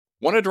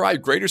Want to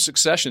drive greater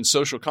success in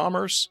social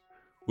commerce?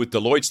 With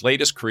Deloitte's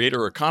latest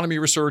creator economy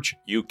research,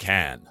 you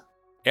can.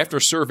 After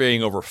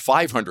surveying over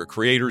 500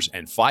 creators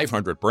and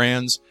 500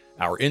 brands,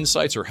 our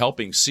insights are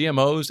helping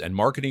CMOs and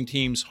marketing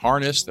teams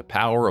harness the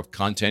power of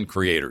content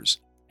creators.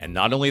 And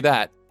not only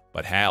that,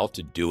 but how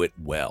to do it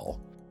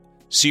well.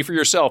 See for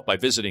yourself by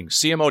visiting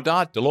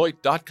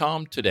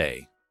cmo.deloitte.com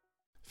today.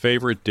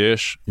 Favorite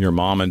dish your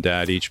mom and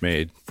dad each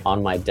made?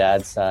 On my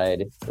dad's side,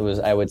 it was,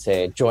 I would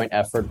say, a joint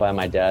effort by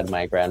my dad and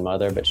my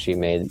grandmother, but she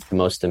made the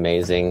most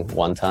amazing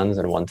wontons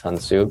and wonton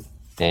soup.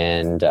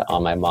 And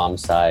on my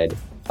mom's side,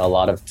 a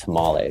lot of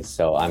tamales.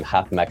 So I'm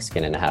half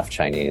Mexican and half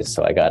Chinese.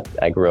 So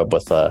I grew up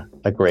with a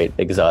great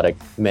exotic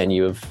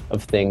menu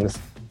of things.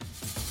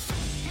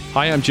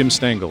 Hi, I'm Jim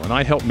Stengel, and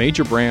I help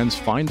major brands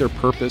find their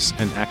purpose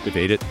and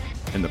activate it,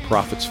 and the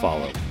profits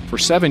follow. For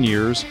 7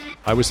 years,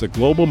 I was the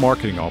global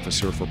marketing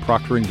officer for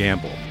Procter &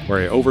 Gamble, where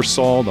I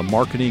oversaw the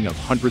marketing of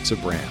hundreds of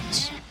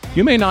brands.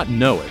 You may not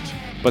know it,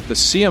 but the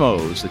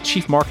CMOs, the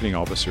chief marketing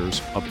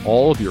officers of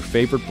all of your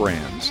favorite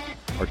brands,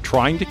 are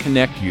trying to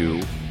connect you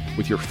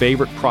with your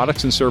favorite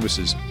products and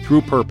services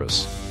through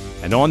purpose.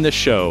 And on this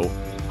show,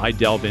 I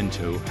delve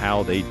into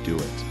how they do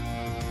it.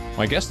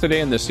 My guest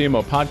today in the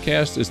CMO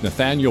podcast is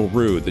Nathaniel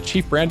Rue, the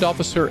Chief Brand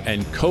Officer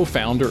and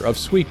co-founder of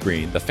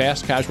Sweetgreen, the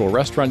fast casual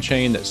restaurant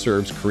chain that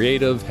serves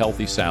creative,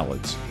 healthy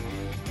salads.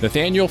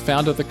 Nathaniel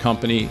founded the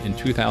company in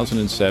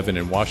 2007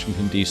 in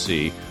Washington,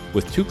 D.C.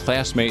 with two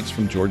classmates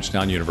from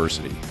Georgetown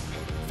University.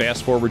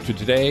 Fast forward to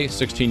today,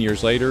 16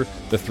 years later,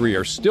 the three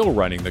are still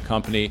running the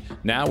company,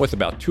 now with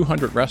about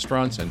 200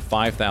 restaurants and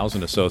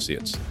 5,000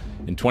 associates.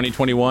 In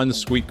 2021,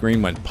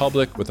 Sweetgreen went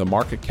public with a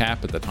market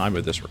cap at the time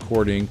of this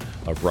recording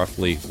of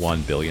roughly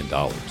 $1 billion.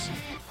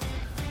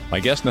 My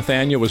guest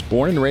Nathaniel was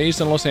born and raised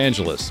in Los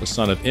Angeles, the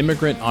son of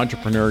immigrant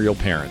entrepreneurial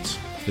parents.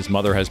 His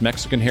mother has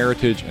Mexican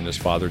heritage and his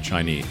father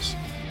Chinese.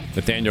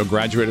 Nathaniel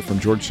graduated from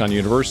Georgetown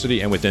University,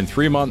 and within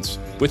 3 months,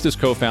 with his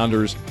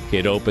co-founders, he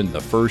had opened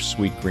the first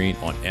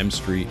Sweetgreen on M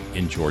Street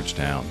in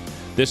Georgetown.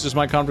 This is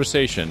my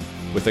conversation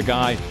with a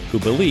guy who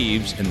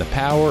believes in the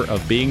power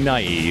of being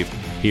naive.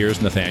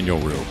 Here's Nathaniel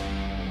Rue.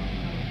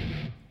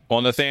 Well,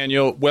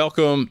 Nathaniel,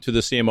 welcome to the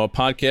CMO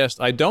podcast.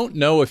 I don't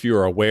know if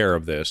you're aware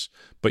of this,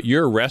 but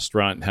your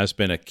restaurant has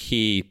been a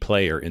key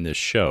player in this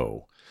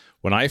show.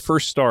 When I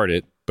first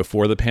started,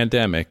 before the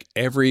pandemic,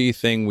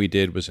 everything we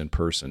did was in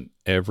person.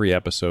 Every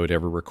episode,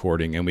 every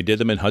recording, and we did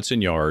them in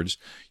Hudson Yards.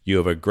 You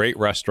have a great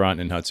restaurant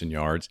in Hudson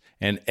Yards,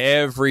 and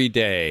every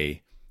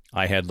day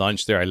I had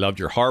lunch there. I loved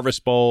your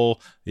harvest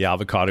bowl, the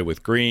avocado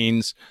with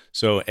greens.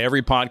 So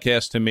every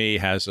podcast to me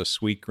has a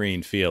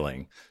Sweetgreen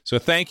feeling. So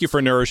thank you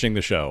for nourishing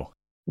the show.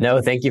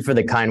 No, thank you for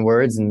the kind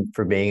words and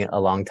for being a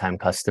longtime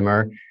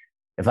customer.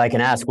 If I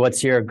can ask,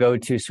 what's your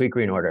go-to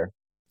Sweetgreen order?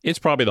 It's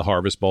probably the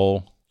harvest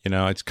bowl. You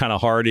know, it's kind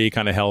of hearty,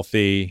 kind of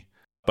healthy.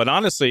 But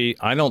honestly,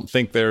 I don't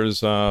think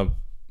it's not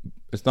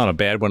a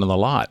bad one in the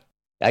lot.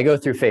 I go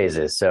through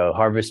phases. So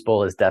harvest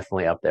bowl is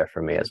definitely up there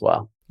for me as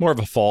well. More of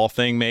a fall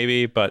thing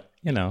maybe, but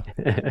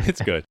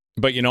it's good.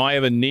 But I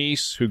have a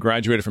niece who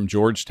graduated from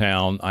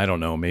Georgetown, I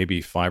don't know,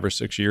 maybe 5 or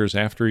 6 years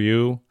after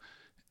you.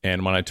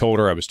 And when I told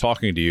her I was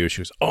talking to you,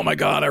 she was, oh my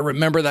God, I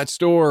remember that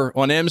store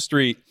on M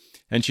Street.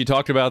 And she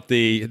talked about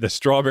the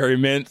strawberry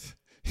mint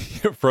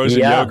frozen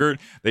yogurt.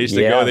 They used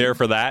to go there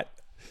for that.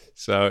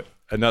 So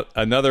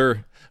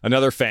another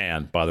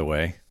fan, by the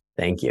way.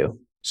 Thank you.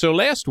 So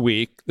last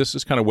week, this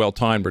is kind of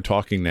well-timed, we're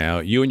talking now,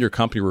 you and your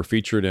company were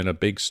featured in a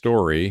big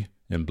story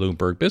in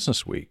Bloomberg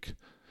Business Week.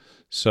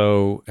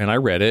 So, and I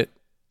read it.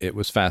 It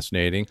was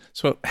fascinating.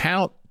 So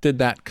how did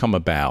that come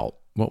about?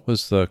 What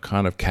was the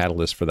kind of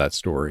catalyst for that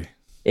story?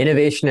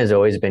 Innovation has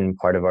always been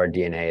part of our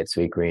DNA at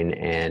Sweetgreen.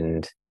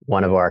 And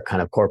one of our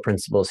kind of core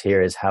principles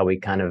here is how we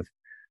kind of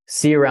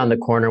see around the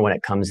corner when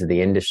it comes to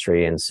the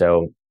industry. And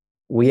so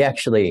we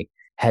actually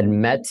had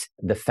met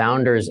the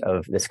founders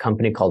of this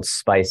company called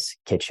Spice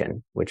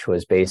Kitchen, which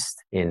was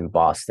based in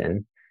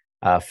Boston.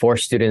 4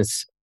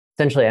 students,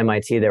 essentially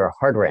MIT, they were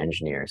hardware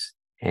engineers.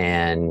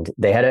 And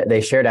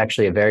they shared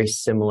actually a very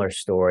similar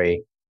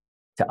story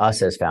to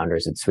us as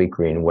founders at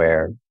Sweetgreen,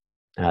 where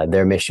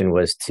their mission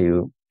was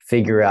to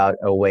figure out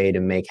a way to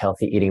make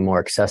healthy eating more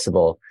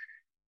accessible,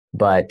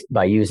 but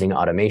by using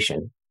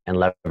automation and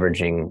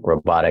leveraging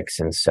robotics.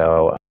 And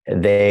so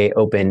they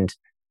opened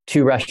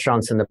 2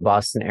 restaurants in the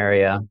Boston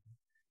area,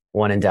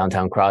 one in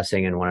Downtown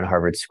Crossing and one in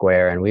Harvard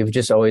Square. And we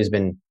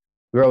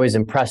were always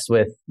impressed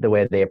with the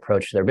way they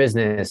approached their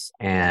business,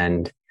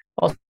 and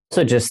also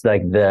just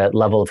like the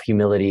level of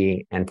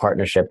humility and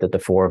partnership that the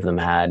 4 of them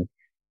had.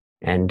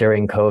 And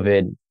during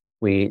COVID,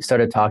 we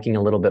started talking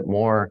a little bit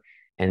more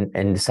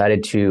and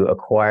decided to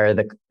acquire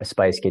the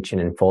Spice Kitchen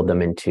and fold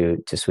them into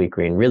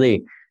Sweetgreen,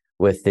 really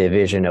with the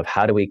vision of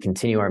how do we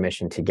continue our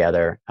mission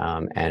together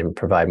and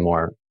provide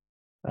more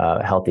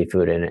healthy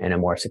food in a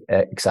more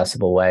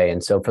accessible way.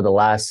 And so for the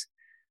last,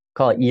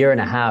 call it year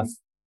and a half,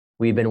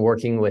 we've been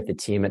working with the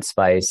team at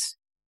Spice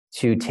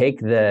to take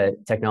the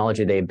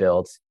technology they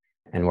built,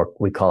 and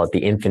we call it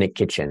the Infinite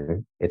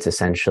Kitchen. It's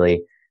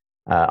essentially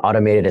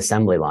automated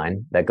assembly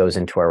line that goes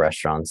into our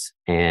restaurants.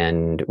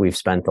 And we've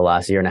spent the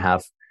last year and a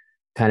half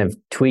kind of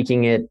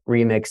tweaking it,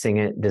 remixing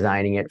it,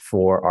 designing it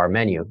for our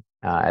menu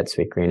at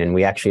Sweetgreen. And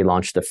we actually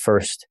launched the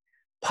first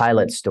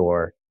pilot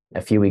store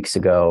a few weeks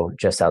ago,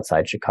 just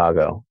outside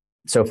Chicago.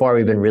 So far,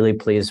 we've been really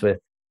pleased with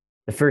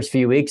the first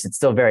few weeks. It's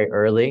still very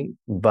early,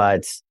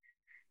 but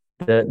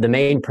the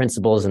main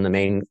principles and the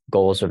main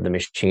goals of the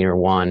machine are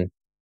one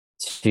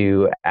is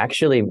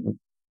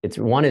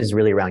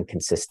really around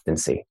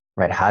consistency,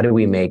 right? How do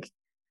we make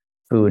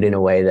food in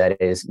a way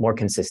that is more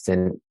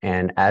consistent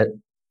and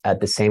at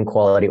the same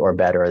quality or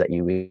better that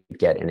you would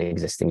get in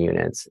existing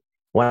units?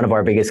 One of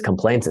our biggest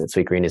complaints at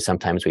Sweetgreen is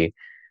sometimes we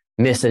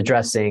miss a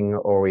dressing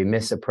or we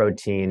miss a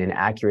protein, and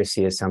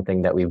accuracy is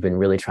something that we've been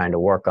really trying to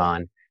work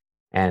on.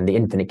 And the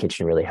Infinite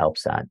Kitchen really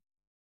helps that.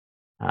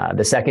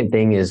 The second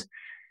thing is,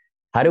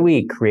 how do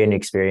we create an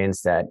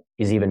experience that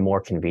is even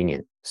more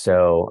convenient?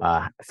 So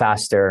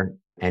faster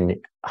and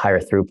higher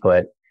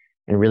throughput,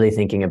 and really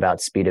thinking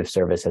about speed of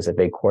service as a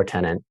big core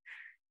tenet.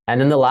 And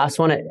then the last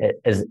one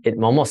is it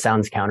almost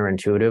sounds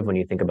counterintuitive when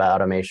you think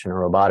about automation or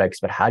robotics,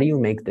 but how do you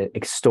make the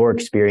store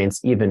experience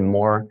even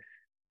more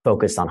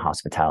focused on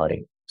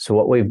hospitality? So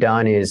what we've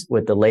done is,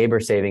 with the labor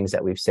savings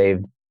that we've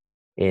saved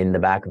in the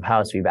back of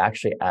house, we've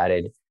actually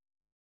added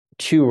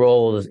 2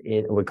 roles,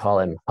 we call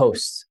them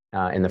hosts,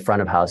 in the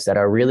front of house, that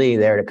are really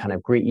there to kind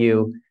of greet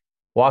you,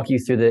 walk you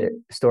through the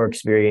store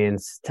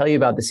experience, tell you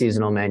about the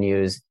seasonal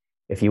menus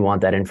if you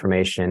want that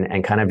information,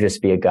 and kind of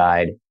just be a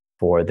guide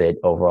for the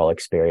overall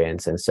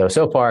experience. And so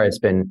far it's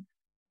been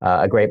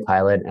a great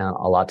pilot and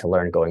a lot to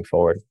learn going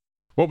forward.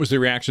 What was the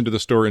reaction to the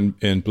store in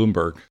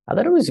Bloomberg? I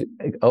thought it was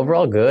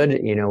overall good.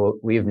 You know,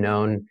 we've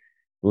known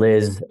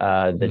Liz,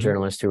 the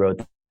journalist who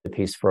wrote the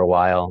piece, for a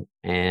while.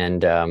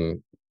 And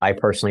I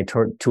personally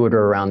toured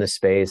her around the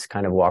space,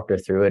 kind of walked her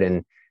through it.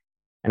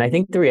 And I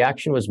think the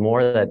reaction was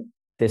more that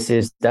this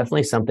is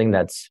definitely something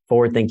that's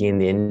forward thinking in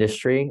the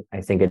industry.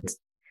 I think it's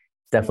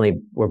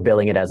definitely, we're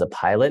billing it as a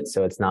pilot,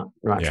 so it's not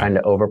trying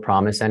to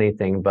overpromise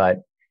anything, but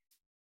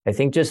I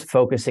think just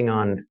focusing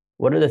on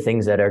what are the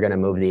things that are going to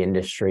move the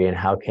industry, and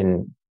how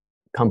can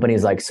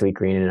companies like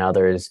Sweetgreen and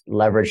others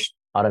leverage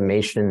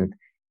automation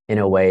in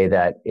a way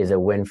that is a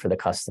win for the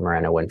customer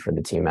and a win for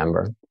the team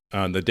member.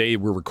 On the day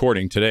we're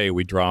recording today,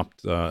 we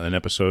dropped an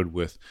episode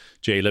with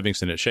Jay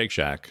Livingston at Shake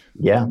Shack.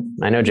 Yeah,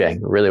 I know Jay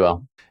really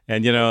well.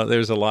 And, you know,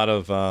 there's a lot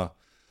of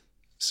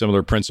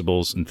similar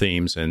principles and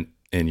themes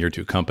in your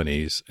two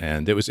companies.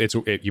 And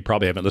you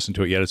probably haven't listened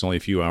to it yet. It's only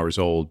a few hours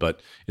old, but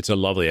it's a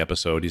lovely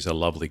episode. He's a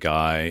lovely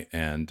guy.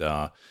 And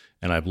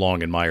I've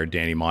long admired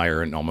Danny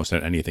Meyer and almost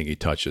anything he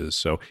touches.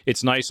 So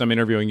it's nice. I'm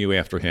interviewing you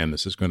after him.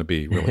 This is going to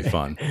be really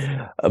fun.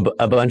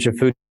 a bunch of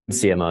food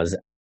CMOs.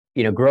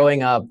 You know,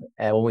 growing up,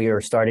 when we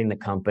were starting the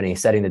company,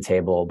 Setting the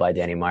Table by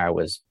Danny Meyer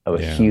was a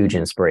huge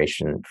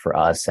inspiration for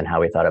us, and how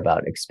we thought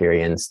about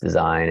experience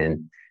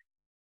design,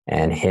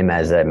 and him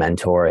as a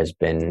mentor has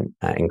been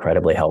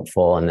incredibly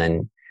helpful. And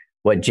then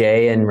what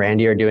Jay and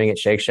Randy are doing at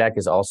Shake Shack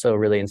is also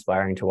really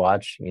inspiring to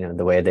watch. You know,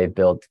 the way they've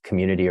built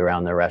community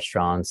around their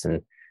restaurants,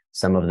 and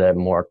some of the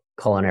more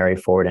culinary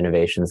forward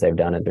innovations they've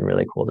done have been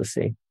really cool to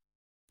see.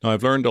 Now,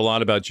 I've learned a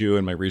lot about you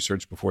in my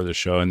research before the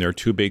show, and there are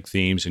 2 big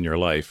themes in your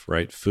life,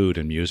 right? Food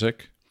and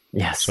music.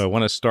 Yes. So I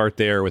want to start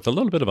there with a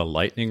little bit of a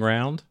lightning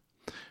round.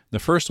 The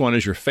first one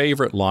is your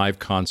favorite live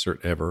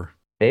concert ever.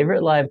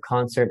 Favorite live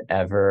concert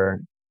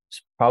ever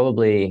is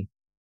probably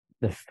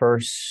the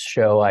first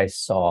show I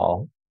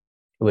saw.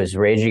 It was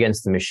Rage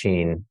Against the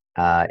Machine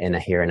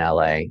here in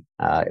LA.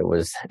 It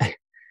was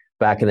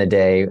back in the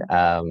day,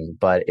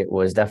 but it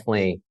was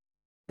definitely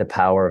the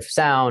power of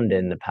sound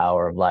and the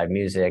power of live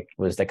music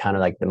was the kind of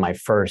like my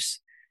first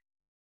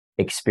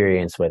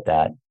experience with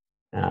that.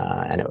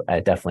 And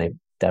it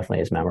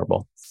definitely is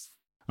memorable.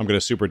 I'm going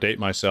to super date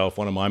myself.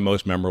 One of my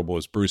most memorable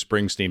was Bruce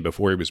Springsteen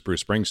before he was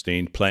Bruce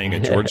Springsteen, playing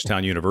at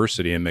Georgetown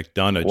University in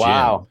McDonough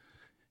Wow. Gym.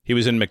 He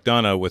was in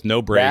McDonough with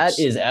no breaks.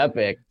 That is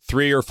epic.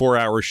 3 or 4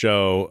 hour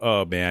show.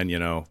 Oh man, you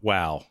know,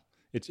 wow.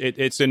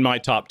 It's in my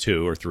top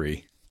 2 or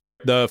 3.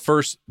 The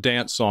first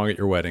dance song at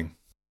your wedding.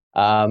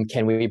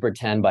 Can We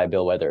Pretend by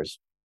Bill Withers.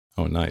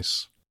 Oh,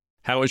 nice.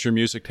 How has your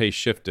music taste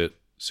shifted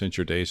since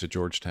your days at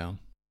Georgetown?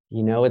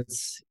 You know,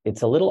 it's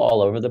a little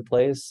all over the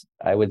place.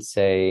 I would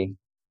say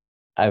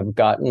I've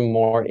gotten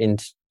more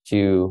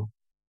into,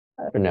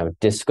 I don't know,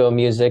 disco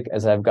music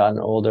as I've gotten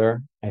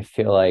older. I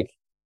feel like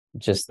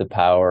just the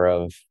power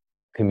of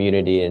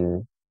community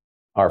and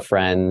our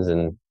friends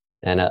and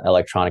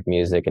electronic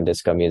music and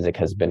disco music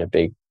has been a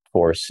big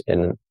force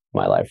in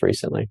my life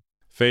recently.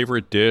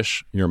 Favorite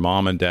dish your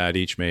mom and dad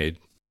each made?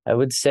 I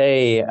would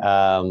say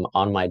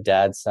on my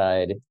dad's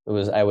side, it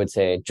was, I would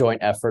say, a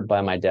joint effort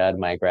by my dad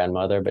and my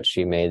grandmother, but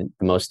she made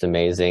the most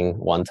amazing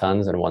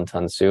wontons and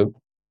wonton soup.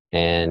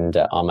 And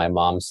on my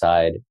mom's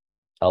side,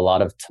 a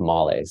lot of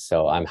tamales.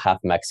 So I'm half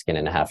Mexican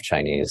and half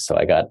Chinese. So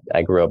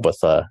I grew up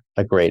with a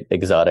great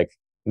exotic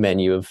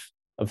menu of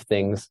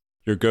things.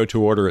 Your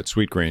go-to order at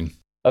Sweetgreen?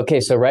 Okay,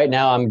 so right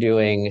now I'm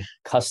doing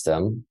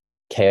custom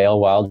kale,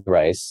 wild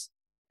rice,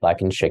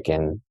 blackened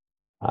chicken,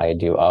 I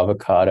do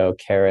avocado,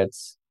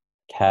 carrots,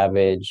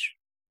 cabbage,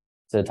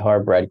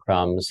 za'atar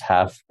breadcrumbs,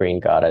 half green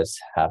goddess,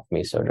 half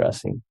miso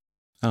dressing.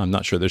 Oh, I'm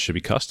not sure this should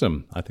be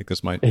custom. I think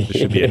this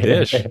should be a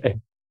dish.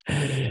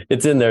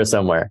 It's in there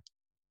somewhere.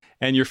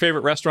 And your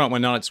favorite restaurant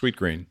when not at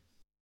Sweetgreen?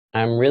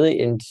 I'm really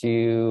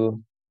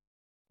into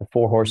the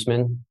Four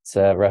Horsemen. It's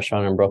a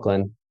restaurant in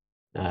Brooklyn.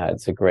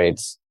 It's a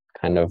great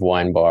kind of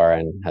wine bar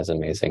and has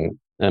amazing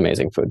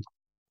food.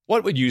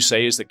 What would you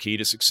say is the key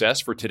to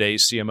success for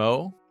today's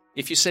CMO?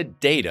 If you said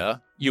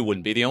data, you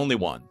wouldn't be the only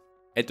one.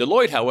 At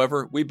Deloitte,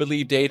 however, we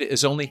believe data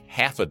is only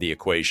half of the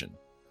equation.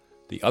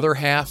 The other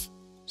half,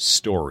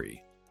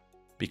 story.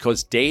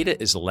 Because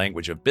data is the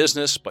language of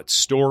business, but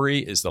story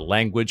is the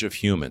language of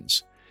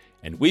humans.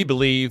 And we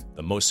believe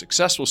the most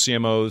successful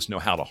CMOs know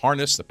how to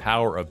harness the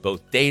power of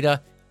both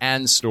data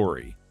and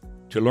story.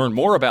 To learn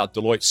more about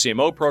Deloitte's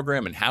CMO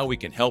program and how we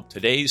can help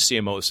today's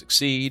CMOs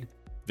succeed,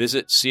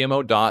 visit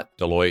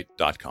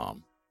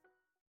cmo.deloitte.com.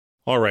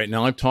 All right,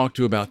 now I've talked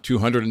to about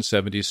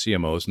 270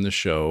 CMOs in the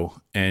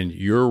show, and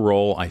your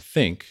role, I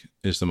think,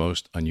 is the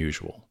most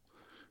unusual,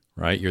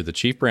 right? You're the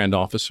chief brand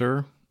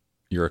officer,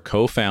 you're a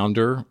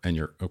co-founder, and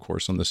you're, of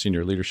course, on the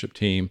senior leadership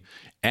team,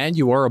 and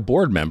you are a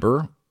board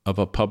member of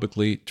a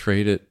publicly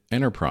traded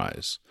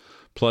enterprise.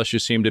 Plus, you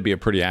seem to be a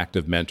pretty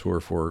active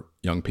mentor for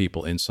young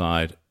people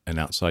inside and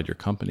outside your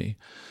company.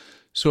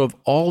 So of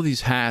all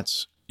these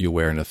hats you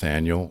wear,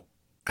 Nathaniel,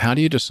 how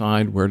do you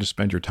decide where to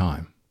spend your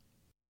time?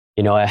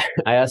 I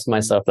ask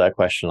myself that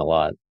question a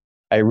lot.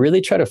 I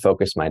really try to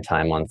focus my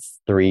time on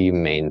three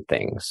main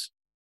things.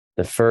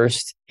 The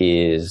first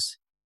is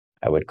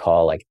I would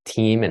call like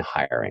team and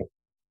hiring.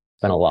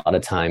 Spend a lot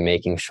of time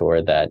making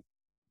sure that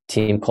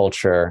team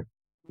culture,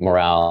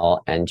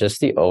 morale, and just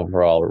the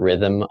overall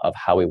rhythm of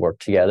how we work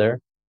together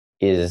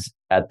is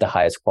at the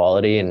highest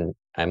quality. And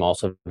I'm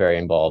also very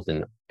involved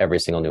in every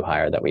single new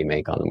hire that we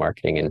make on the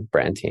marketing and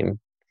brand team.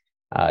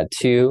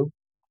 Two,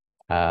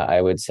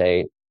 I would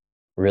say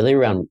really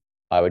around,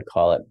 I would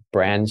call it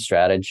brand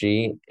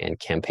strategy and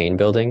campaign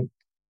building.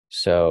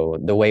 So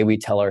the way we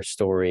tell our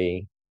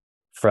story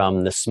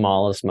from the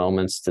smallest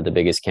moments to the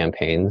biggest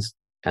campaigns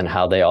and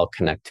how they all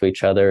connect to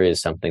each other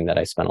is something that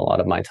I spend a lot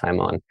of my time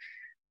on.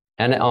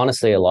 And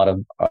honestly, a lot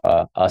of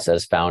us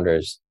as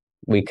founders,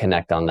 we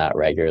connect on that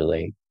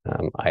regularly.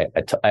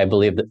 I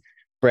believe that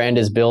brand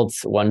is built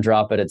one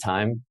drop at a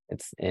time.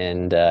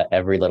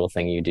 Every little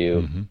thing you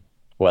do,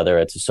 whether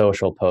it's a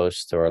social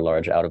post or a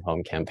large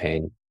out-of-home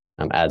campaign,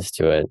 adds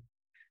to it.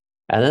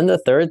 And then the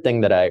third thing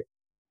that I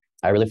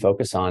really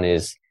focus on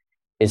is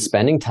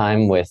spending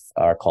time with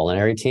our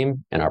culinary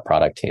team and our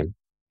product team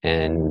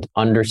and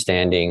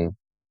understanding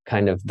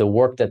kind of the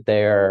work that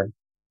they're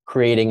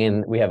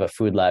creating. We have a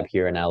food lab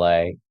here in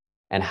LA,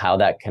 and how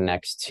that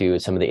connects to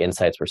some of the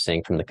insights we're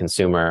seeing from the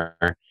consumer,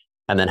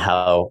 and then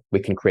how we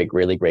can create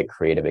really great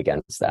creative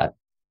against that.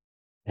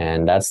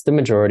 And that's the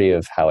majority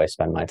of how I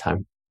spend my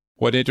time.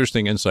 What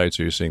interesting insights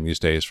are you seeing these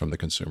days from the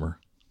consumer?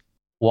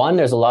 One,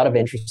 there's a lot of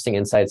interesting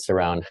insights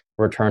around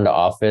return to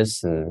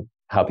office and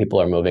how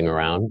people are moving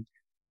around.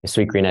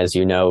 Sweetgreen, as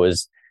you know,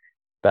 was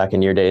back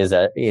in your days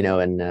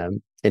in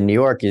New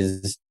York,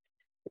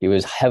 it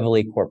was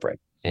heavily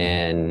corporate.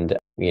 And,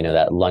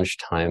 that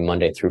lunchtime,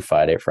 Monday through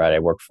Friday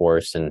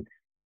workforce. And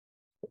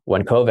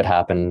when COVID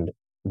happened,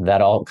 that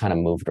all kind of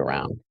moved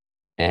around.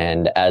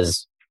 And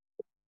as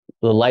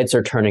the lights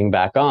are turning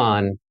back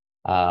on,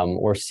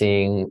 we're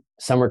seeing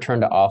some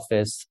return to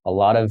office, a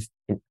lot of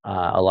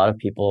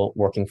people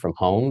working from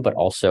home, but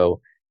also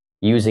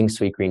using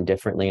Sweetgreen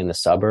differently in the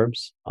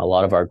suburbs. A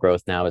lot of our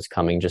growth now is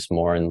coming just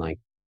more in like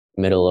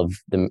middle of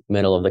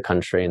the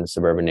country in the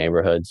suburban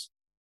neighborhoods.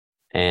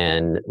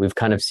 And we've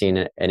kind of seen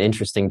an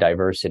interesting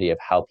diversity of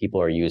how people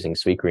are using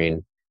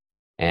Sweetgreen,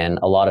 and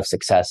a lot of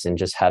success in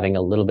just having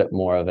a little bit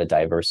more of a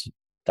diverse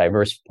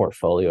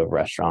portfolio of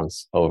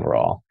restaurants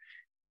overall.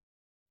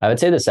 I would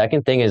say the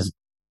second thing is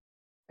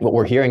what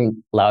we're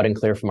hearing loud and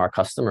clear from our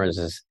customers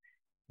is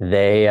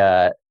they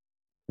are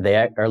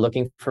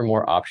looking for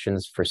more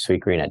options for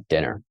Sweetgreen at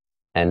dinner.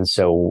 And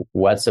so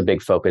what's a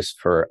big focus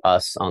for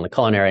us on the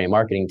culinary and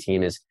marketing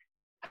team is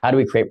how do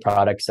we create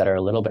products that are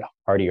a little bit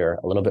heartier,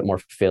 a little bit more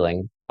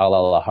filling, a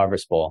la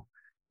Harvest Bowl,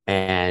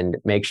 and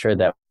make sure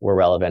that we're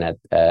relevant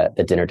at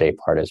the dinner day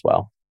part as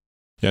well.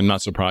 Yeah, I'm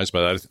not surprised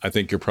by that. I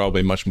think you're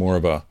probably much more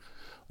of I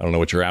don't know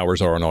what your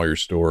hours are in all your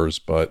stores,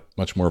 but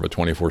much more of a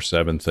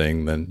 24/7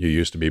 thing than you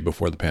used to be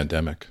before the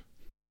pandemic.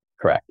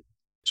 Correct.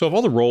 So of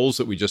all the roles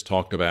that we just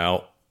talked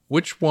about,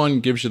 which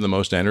one gives you the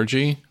most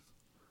energy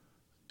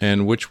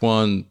and which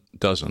one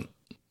doesn't?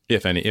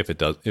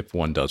 If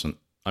one doesn't.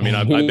 I mean,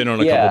 I've been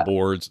on a couple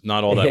boards.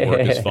 Not all that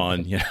work is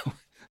fun,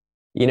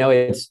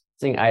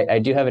 I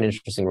do have an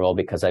interesting role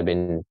because I've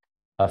been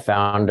a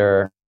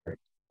founder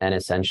and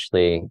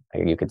essentially,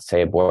 you could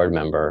say, a board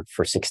member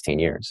for 16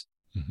 years.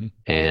 Mm-hmm.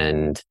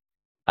 And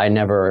I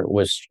never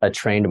was a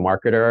trained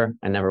marketer.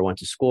 I never went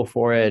to school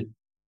for it.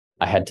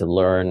 I had to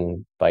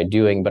learn by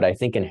doing, but I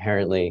think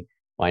inherently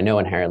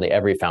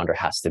every founder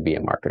has to be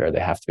a marketer.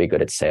 They have to be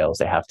good at sales.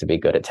 They have to be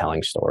good at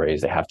telling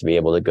stories. They have to be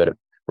able to good at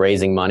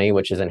raising money,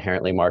 which is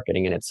inherently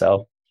marketing in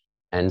itself.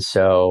 And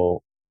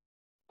so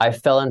I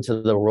fell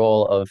into the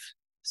role of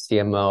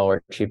CMO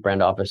or chief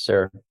brand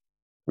officer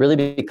really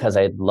because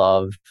I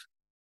love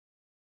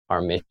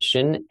our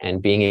mission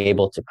and being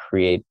able to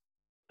create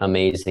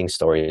amazing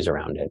stories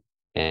around it.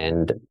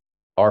 And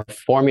our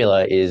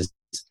formula is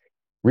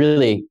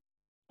really,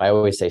 I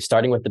always say,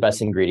 starting with the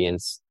best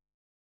ingredients,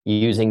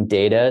 using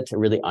data to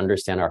really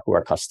understand who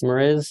our customer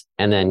is,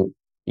 and then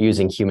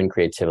using human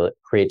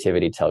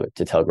creativity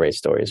to tell great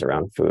stories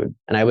around food.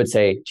 And I would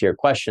say, to your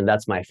question,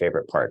 that's my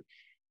favorite part,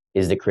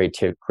 is the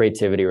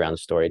creativity around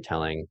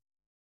storytelling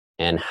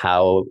and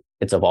how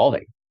it's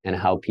evolving and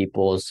how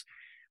people's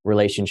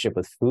relationship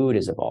with food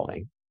is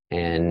evolving.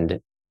 And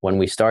when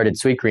we started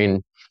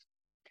Sweetgreen,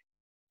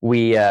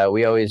 we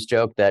always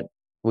joke that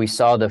we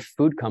saw the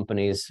food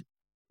companies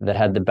that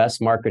had the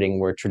best marketing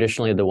were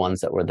traditionally the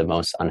ones that were the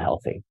most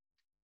unhealthy.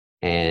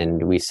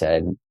 And we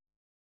said,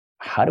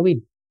 how do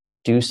we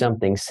do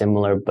something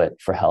similar but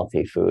for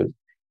healthy food?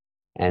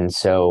 And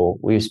so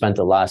we've spent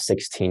the last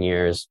 16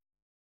 years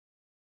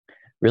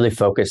really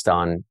focused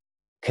on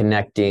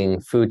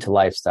connecting food to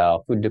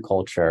lifestyle, food to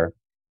culture,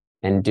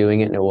 and doing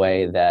it in a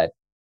way that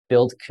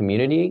built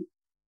community,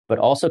 but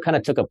also kind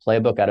of took a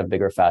playbook out of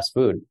bigger fast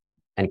food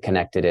and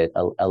connected it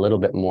a little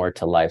bit more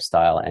to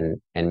lifestyle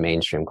and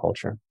mainstream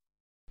culture.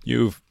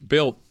 You've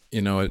built,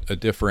 a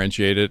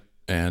differentiated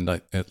and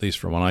at least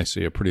from what I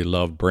see, a pretty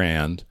loved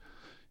brand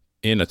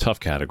in a tough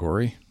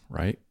category,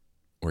 right?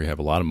 Where you have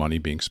a lot of money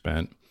being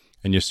spent.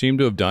 And you seem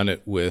to have done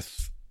it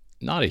with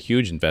not a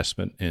huge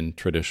investment in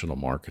traditional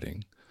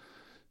marketing.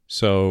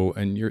 So,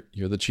 and you're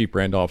the chief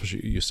brand officer.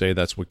 You say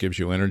that's what gives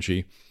you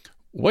energy.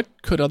 What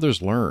could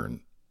others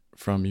learn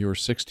from your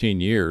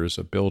 16 years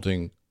of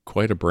building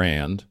quite a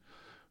brand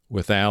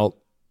without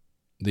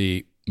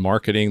the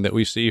marketing that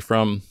we see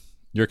from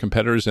your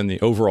competitors in the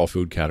overall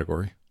food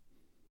category?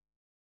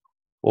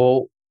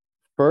 Well,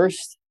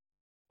 first,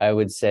 I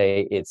would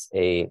say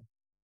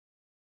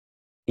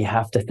you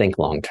have to think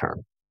long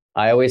term.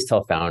 I always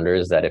tell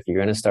founders that if you're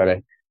going to start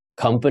a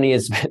company,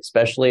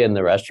 especially in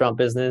the restaurant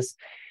business,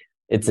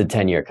 it's a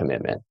 10-year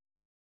commitment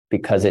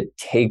because it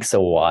takes a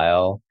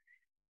while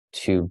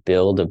to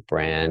build a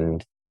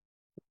brand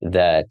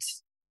that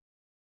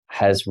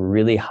has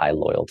really high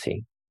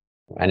loyalty.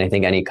 And I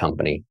think any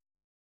company,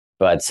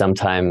 but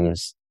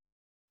sometimes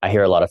I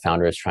hear a lot of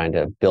founders trying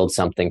to build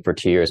something for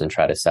 2 years and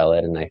try to sell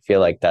it. And I feel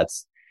like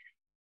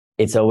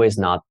it's always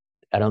not,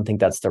 I don't think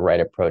that's the right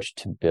approach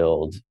to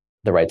build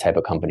the right type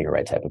of company or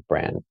right type of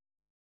brand.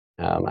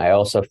 I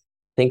also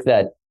think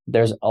that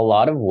there's a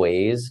lot of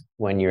ways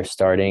when you're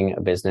starting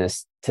a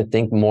business to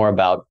think more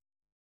about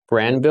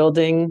brand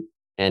building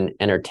and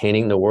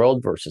entertaining the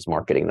world versus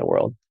marketing the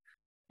world.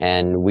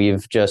 And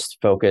we've just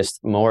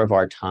focused more of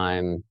our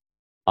time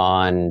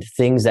on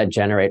things that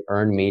generate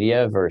earned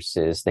media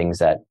versus things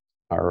that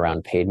are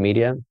around paid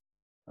media.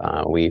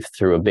 We've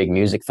threw a big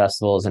music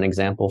festival as an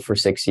example for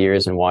 6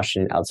 years in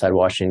outside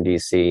Washington,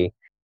 D.C.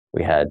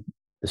 We had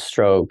The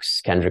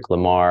Strokes, Kendrick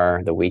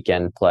Lamar, The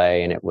Weeknd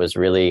play, and it was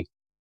really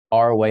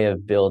our way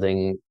of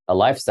building a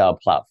lifestyle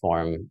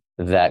platform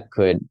that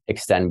could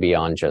extend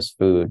beyond just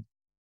food.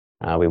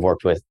 We've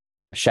worked with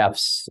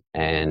chefs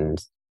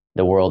and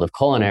the world of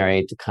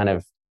culinary to kind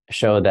of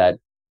show that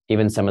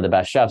even some of the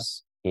best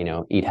chefs,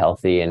 eat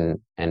healthy and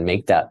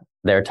make that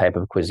their type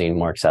of cuisine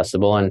more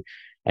accessible.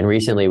 And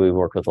recently we've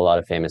worked with a lot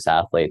of famous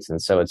athletes.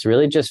 And so it's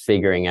really just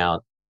figuring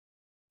out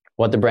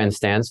what the brand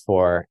stands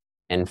for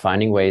and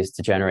finding ways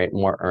to generate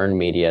more earned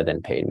media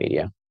than paid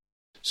media.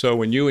 So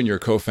when you and your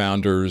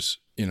co-founders,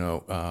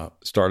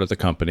 started the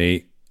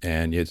company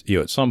and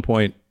you at some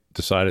point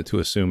decided to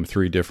assume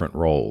 3 different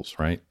roles,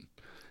 right?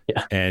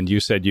 Yeah. And you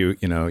said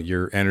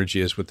your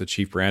energy is with the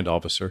chief brand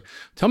officer.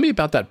 Tell me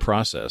about that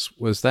process.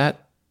 Was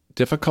that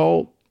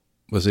difficult?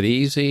 Was it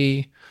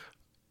easy?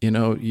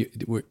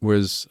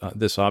 Was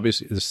this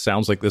obviously, this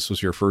sounds like this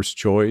was your first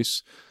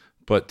choice,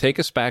 but take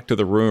us back to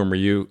the room where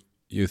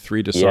you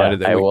 3 decided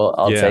that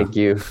I'll take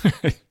you.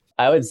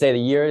 I would say the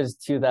year is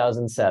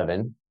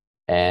 2007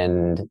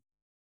 and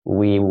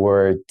we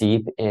were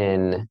deep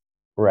in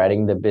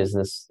finishing the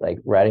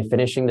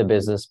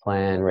business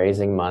plan,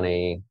 raising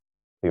money.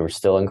 We were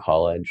still in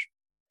college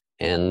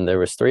and there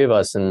was 3 of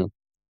us. And,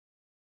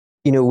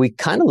 we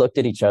kind of looked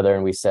at each other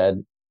and we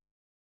said,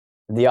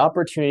 the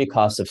opportunity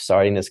cost of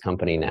starting this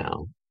company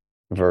now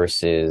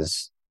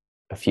versus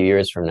a few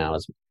years from now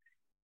is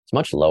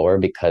much lower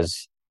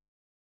because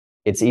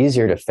it's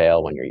easier to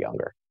fail when you're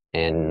younger.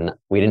 And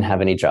we didn't have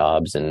any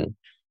jobs. And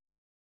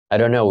I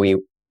don't know,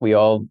 we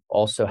all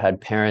also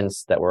had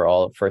parents that were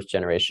all first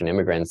generation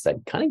immigrants that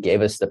kind of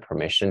gave us the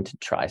permission to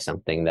try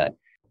something that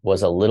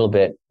was a little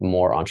bit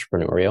more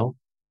entrepreneurial.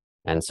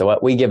 And so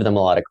we give them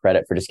a lot of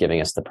credit for just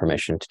giving us the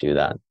permission to do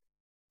that.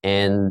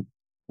 And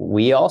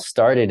we all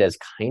started as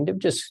kind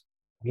of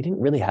we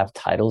didn't really have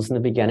titles in the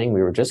beginning.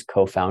 We were just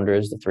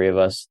co-founders, the 3 of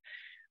us.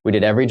 We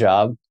did every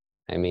job.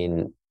 I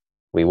mean,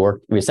 we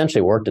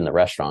essentially worked in the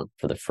restaurant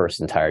for the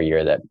first entire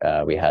year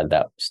that we had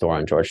that store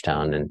on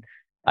Georgetown. And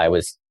I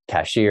was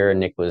cashier.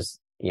 Nick was,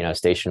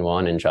 station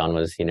one, and John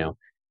was,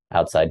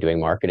 outside doing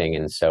marketing.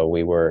 And so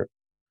we were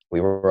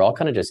all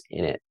kind of just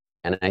in it.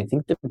 And I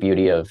think the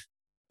beauty of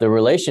the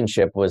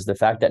relationship was the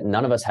fact that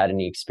none of us had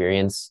any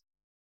experience.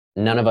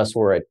 None of us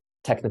were a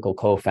technical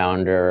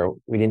co-founder.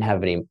 We didn't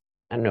have any,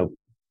 I don't know,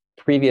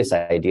 previous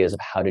ideas of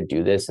how to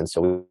do this. And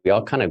so we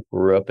all kind of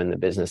grew up in the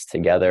business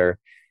together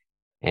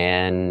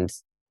and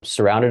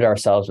surrounded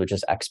ourselves with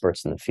just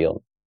experts in the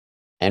field.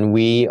 And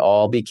we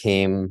all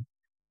became,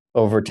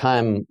 over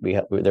time,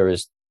 there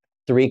was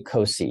 3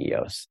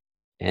 co-CEOs.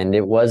 And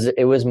it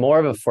was more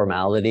of a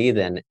formality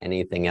than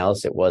anything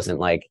else. It wasn't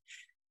like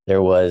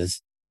there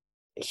was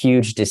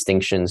huge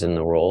distinctions in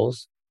the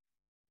roles.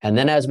 And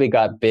then as we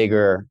got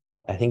bigger,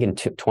 I think in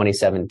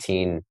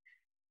 2017,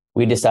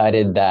 we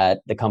decided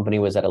that the company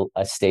was at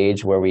a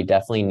stage where we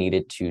definitely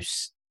needed to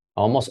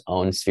almost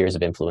own spheres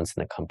of influence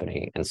in the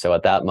company. And so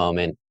at that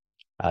moment,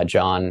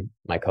 John,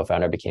 my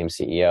co-founder, became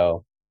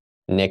CEO.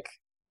 Nick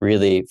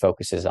really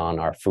focuses on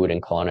our food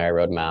and culinary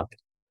roadmap.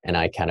 And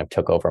I kind of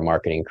took over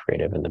marketing,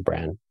 creative, and the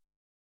brand.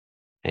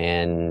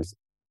 And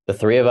the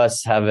 3 of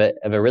us have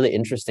a really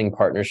interesting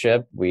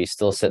partnership. We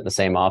still sit in the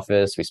same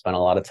office. We spend a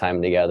lot of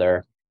time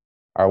together.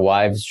 Our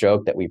wives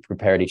joke that we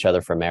prepared each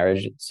other for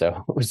marriage.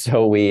 So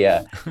we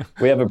have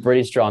a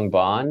pretty strong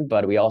bond,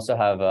 but we also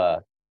have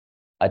a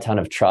ton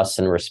of trust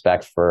and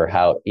respect for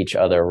how each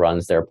other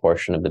runs their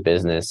portion of the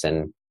business,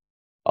 and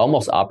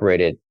almost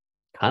operated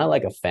kind of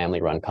like a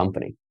family-run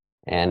company.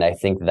 And I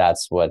think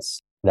that's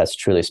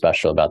truly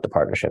special about the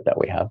partnership that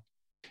we have.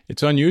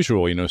 It's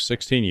unusual,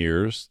 16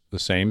 years, the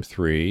same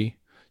 3.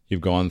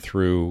 You've gone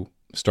through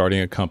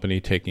starting a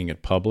company, taking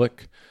it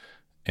public,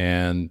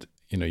 and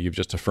you've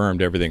just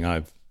affirmed everything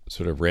I've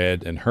sort of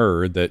read and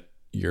heard, that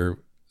you're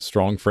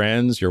strong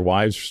friends, your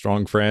wives are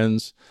strong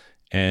friends.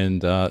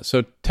 And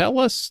so tell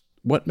us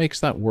what makes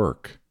that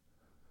work.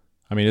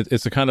 I mean,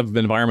 it's the kind of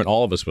environment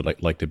all of us would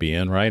like to be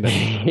in, right?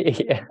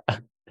 Yeah.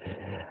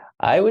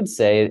 I would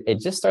say it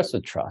just starts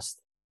with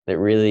trust. It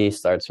really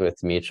starts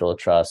with mutual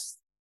trust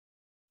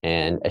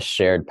and a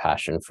shared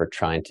passion for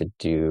trying to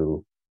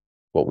do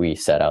what we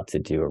set out to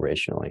do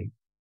originally.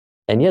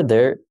 And yeah,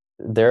 there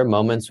are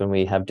moments when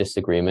we have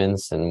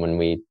disagreements and when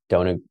we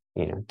don't,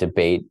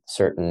 debate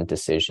certain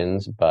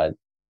decisions, but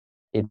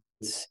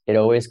it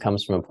always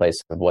comes from a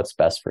place of what's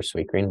best for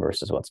Sweetgreen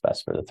versus what's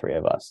best for the 3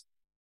 of us.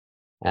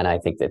 And I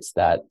think it's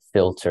that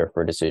filter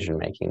for decision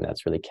making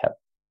that's really kept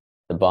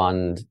the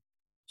bond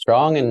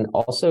strong and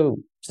also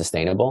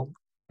sustainable.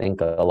 I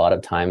think a lot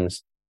of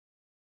times,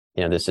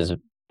 this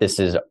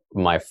is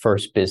my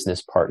first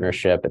business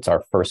partnership. It's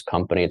our first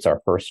company. It's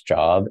our first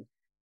job.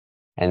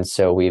 And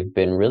so we've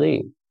been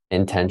really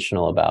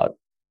intentional about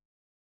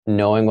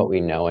knowing what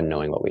we know and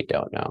knowing what we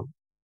don't know.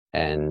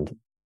 And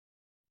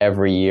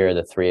every year,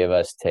 the 3 of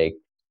us take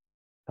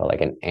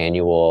like an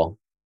annual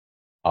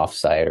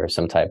offsite or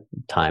some type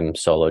of time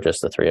solo,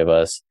 just the 3 of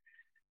us,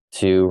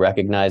 to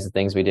recognize the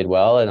things we did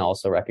well and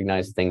also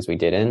recognize the things we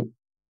didn't,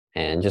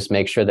 and just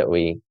make sure that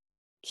we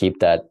keep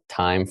that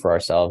time for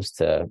ourselves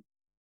to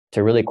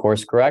really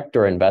course correct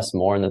or invest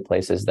more in the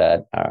places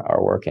that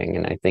are working.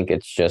 And I think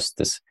it's just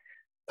this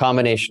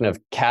combination of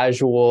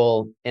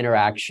casual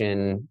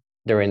interaction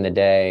during the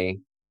day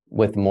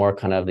with more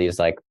kind of these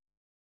like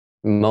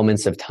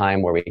moments of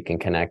time where we can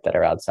connect that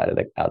are outside of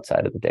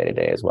the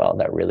day-to-day as well,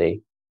 that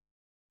really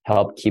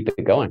help keep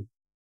it going.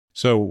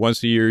 So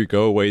once a year you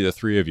go away, the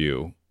 3 of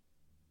you,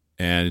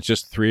 and it's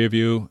just 3 of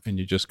you, and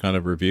you just kind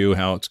of review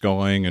how it's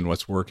going and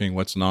what's working,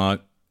 what's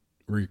not,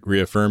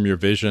 reaffirm your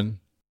vision.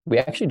 We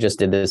actually just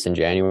did this in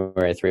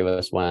January. 3 of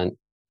us went,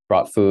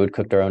 brought food,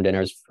 cooked our own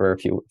dinners for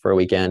a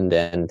weekend,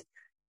 and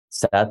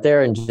sat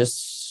there and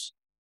just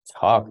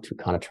talked. We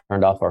kind of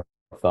turned off our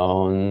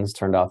phones,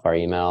 turned off our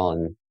email,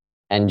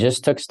 and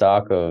just took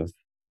stock of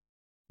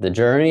the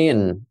journey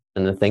and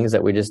the things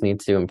that we just need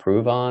to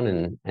improve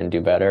on and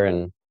do better,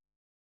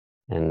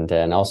 and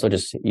also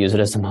just use it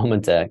as a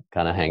moment to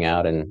kind of hang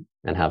out and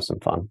have some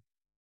fun.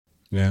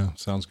 Yeah,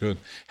 sounds good.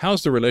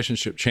 How's the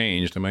relationship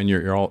changed? I mean,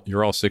 you're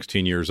all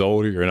 16 years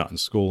older. You're not in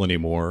school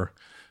anymore,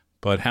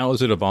 but how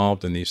has it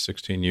evolved in these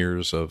 16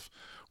 years of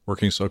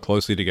working so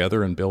closely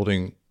together and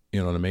building,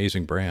 an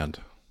amazing brand?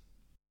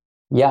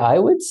 Yeah, I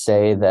would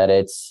say that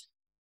it's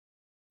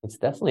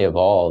definitely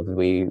evolved.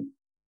 You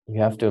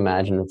have to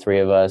imagine the 3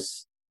 of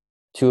us,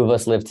 2 of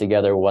us lived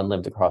together, 1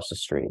 lived across the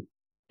street,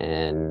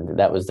 and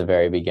that was the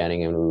very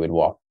beginning. And we would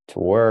walk to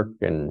work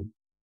and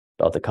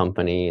built the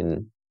company,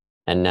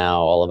 and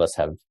now all of us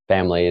have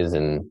families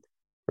and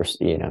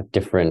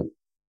different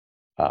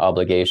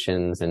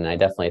obligations. And I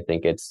definitely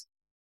think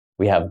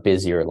we have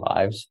busier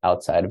lives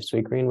outside of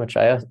Sweetgreen, which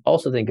I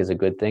also think is a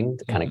good thing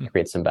to kind of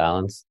create some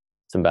balance,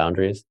 some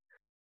boundaries.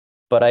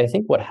 But I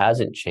think what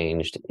hasn't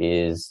changed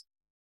is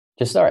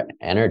just our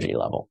energy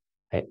level.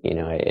 I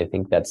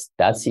think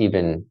that's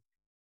even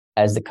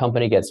as the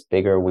company gets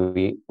bigger,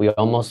 we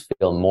almost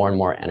feel more and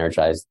more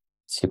energized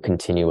to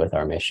continue with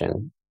our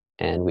mission.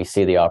 And we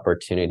see the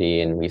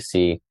opportunity and we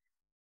see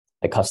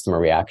the customer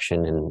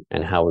reaction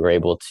and how we were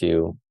able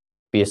to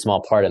be a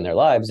small part in their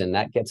lives. And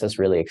that gets us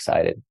really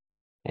excited.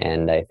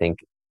 And I think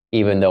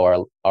even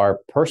though our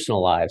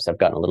personal lives have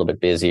gotten a little bit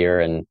busier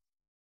and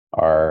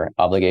our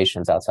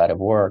obligations outside of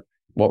work,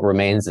 what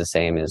remains the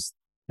same is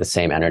the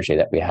same energy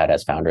that we had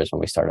as founders when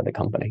we started the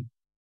company.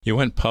 You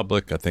went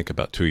public, I think,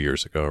 about 2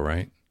 years ago,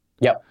 right?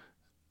 Yep.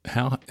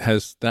 How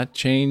has that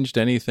changed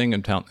anything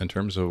in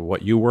terms of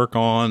what you work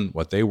on,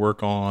 what they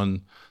work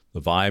on,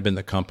 the vibe in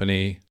the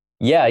company?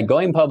 Yeah,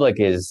 going public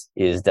is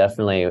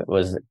definitely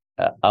was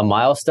a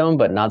milestone,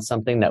 but not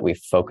something that we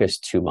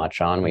focused too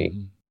much on.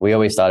 We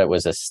always thought it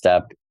was a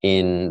step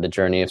in the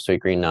journey of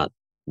Sweetgreen, not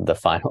the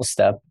final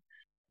step.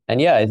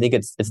 And yeah, I think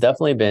it's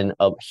definitely been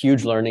a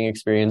huge learning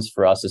experience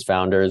for us as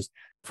founders,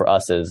 for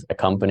us as a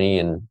company.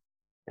 And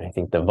I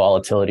think the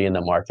volatility in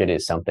the market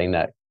is something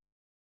that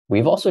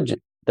we've also,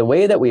 the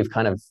way that we've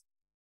kind of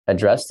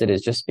addressed it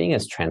is just being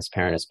as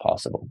transparent as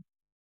possible.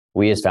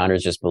 We as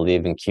founders just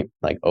believe in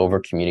like over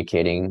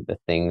communicating the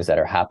things that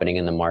are happening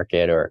in the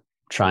market, or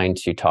trying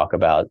to talk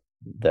about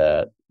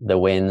the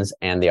wins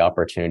and the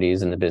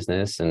opportunities in the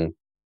business. And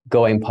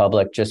going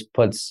public just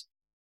puts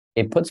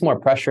more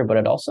pressure, but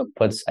it also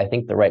puts, I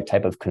think, the right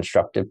type of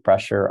constructive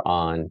pressure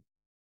on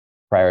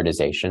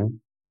prioritization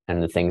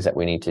and the things that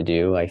we need to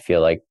do. I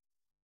feel like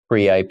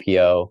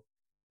pre-IPO,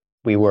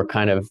 we were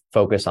kind of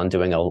focused on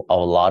doing a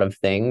lot of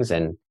things.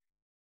 And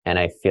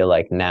I feel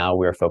like now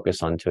we're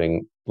focused on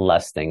doing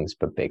less things,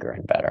 but bigger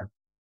and better.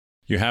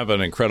 You have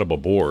an incredible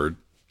board.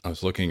 I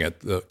was looking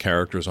at the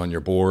characters on your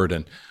board,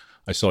 and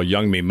I saw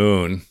Youngmi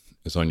Moon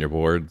is on your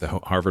board, the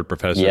Harvard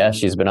professor. Yeah,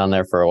 she's been on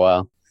there for a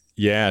while.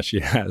 Yeah, she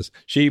has.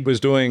 She was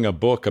doing a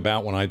book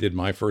about when I did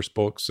my first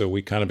book, so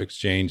we kind of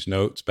exchanged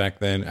notes back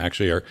then.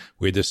 Actually,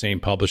 we had the same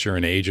publisher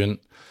and agent,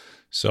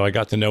 so I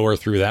got to know her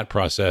through that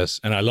process,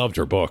 and I loved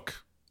her book.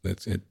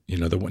 The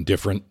one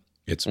different.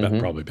 It's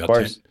probably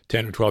about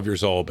 10 or 12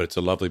 years old, but it's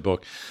a lovely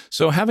book.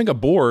 So having a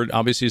board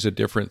obviously is a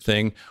different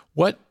thing.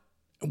 What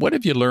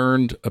have you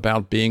learned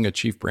about being a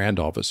chief brand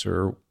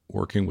officer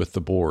working with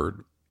the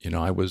board?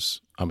 I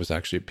was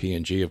actually at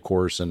P&G, of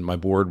course, and my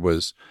board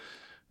was,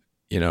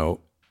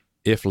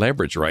 if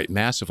leveraged right,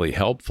 massively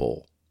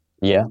helpful.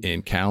 Yeah.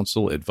 In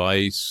counsel,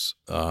 advice,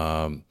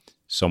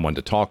 someone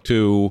to talk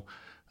to.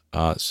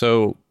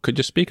 So could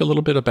you speak a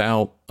little bit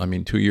about,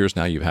 2 years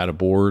now you've had a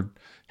board.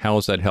 How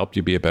has that helped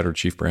you be a better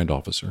chief brand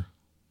officer?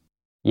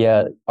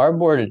 Yeah, our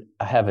board,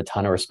 I have a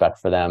ton of respect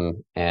for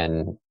them,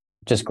 and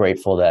just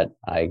grateful that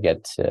I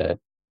get to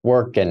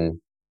work and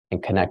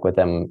connect with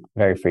them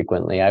very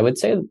frequently. I would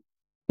say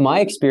my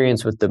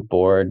experience with the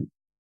board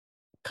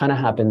kind of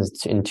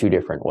happens in two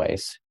different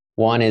ways.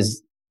 One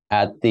is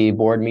at the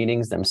board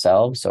meetings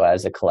themselves. So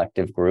as a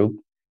collective group,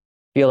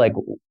 I feel like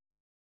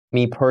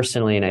me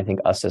personally, and I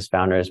think us as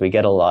founders, we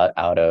get a lot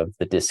out of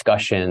the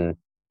discussion,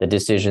 the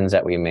decisions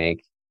that we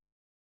make,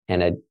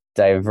 and a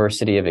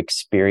diversity of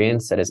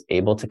experience that is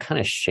able to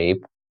kind of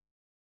shape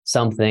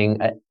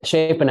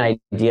an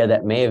idea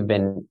that may have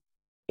been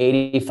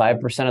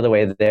 85% of the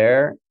way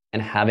there,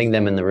 and having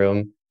them in the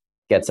room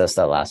gets us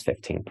that last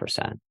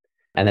 15%.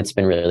 And that's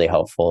been really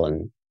helpful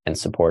and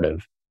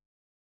supportive.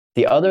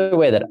 The other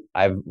way that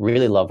I've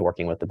really loved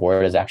working with the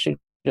board is actually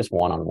just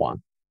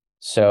one-on-one.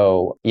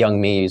 So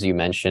Youngmi, as you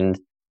mentioned,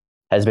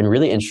 has been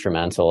really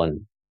instrumental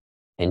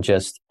in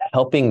just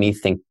helping me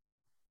think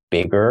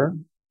bigger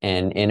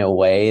and in a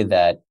way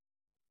that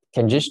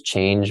can just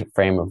change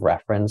frame of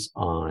reference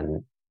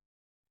on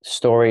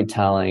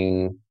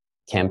storytelling,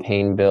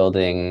 campaign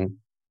building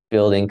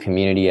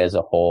community as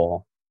a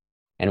whole.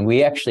 And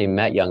we actually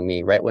met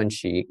Youngmi right when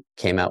she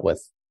came out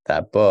with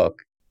that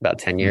book about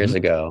 10 years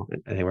ago.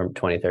 I think we're in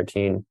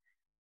 2013.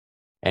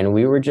 And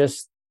we were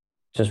just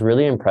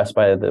really impressed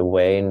by the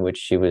way in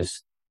which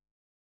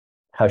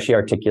how she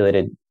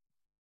articulated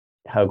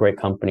how great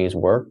companies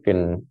work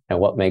and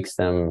what makes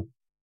them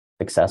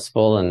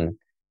successful.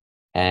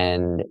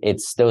 And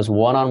it's those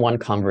one-on-one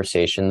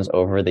conversations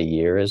over the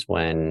years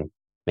when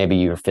maybe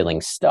you're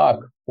feeling stuck,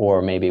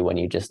 or maybe when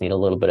you just need a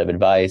little bit of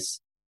advice,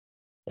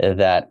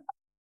 that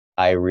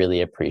I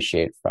really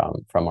appreciate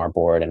from our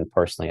board and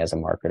personally as a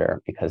marketer,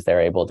 because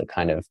they're able to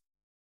kind of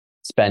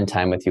spend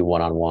time with you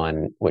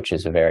one-on-one, which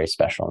is a very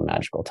special and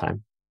magical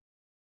time.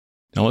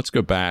 Now let's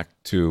go back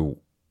to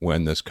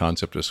when this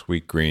concept of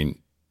Sweetgreen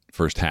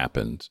first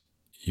happened.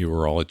 You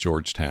were all at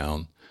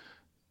Georgetown.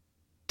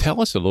 Tell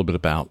us a little bit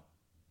about,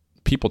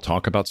 people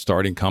talk about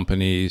starting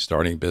companies,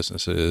 starting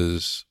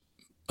businesses.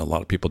 A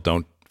lot of people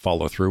don't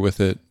follow through with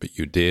it, but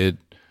you did.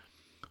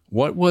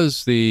 What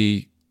was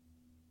that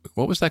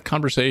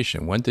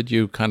conversation? When did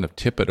you kind of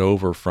tip it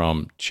over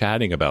from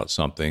chatting about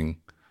something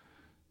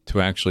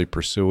to actually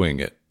pursuing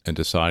it and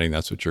deciding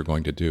that's what you're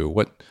going to do?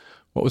 What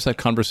was that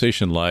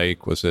conversation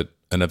like? Was it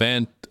an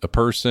event, a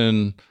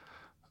person,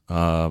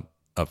 a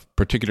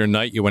particular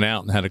night you went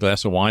out and had a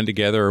glass of wine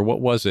together? Or what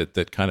was it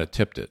that kind of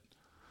tipped it?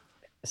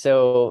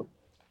 So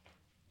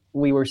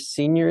we were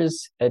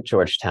seniors at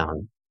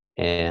Georgetown,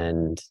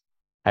 and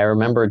I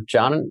remember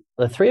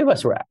the three of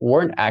us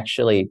weren't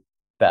actually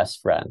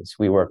best friends.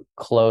 We were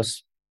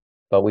close,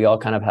 but we all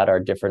kind of had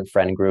our different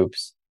friend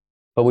groups.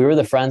 But we were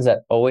the friends that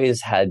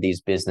always had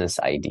these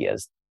business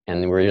ideas, and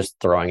we were just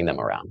throwing them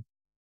around.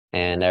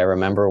 And I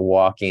remember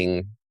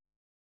walking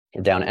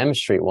down M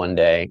Street one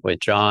day with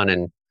John,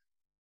 and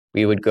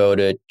we would go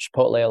to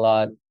Chipotle a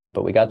lot,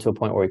 but we got to a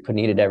point where we couldn't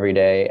eat it every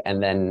day.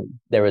 And then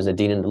there was a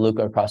Dean and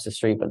DeLuca across the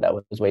street, but that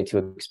was way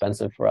too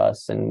expensive for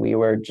us. And we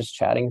were just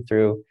chatting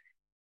through,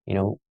 you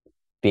know,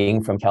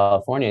 being from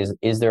California,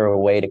 is there a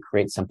way to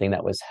create something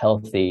that was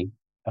healthy,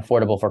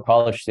 affordable for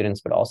college students,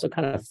 but also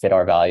kind of fit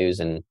our values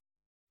and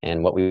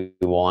what we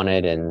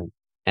wanted. And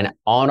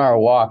on our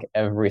walk,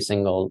 every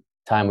single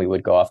time we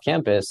would go off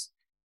campus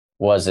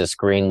was this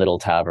green little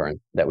tavern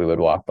that we would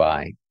walk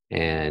by.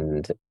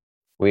 And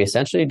we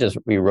essentially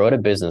we wrote a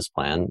business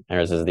plan.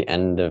 This is the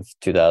end of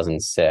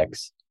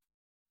 2006,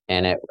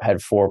 and it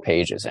had 4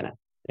 pages in it.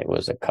 It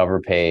was a cover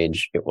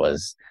page. It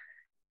was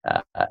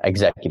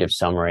executive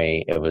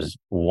summary. It was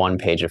 1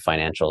 page of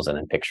financials and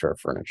then picture of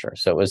furniture.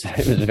 So it was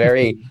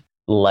very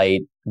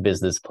light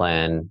business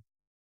plan.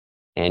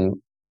 And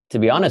to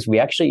be honest, we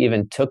actually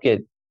even took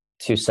it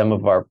to some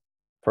of our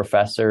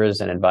professors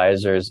and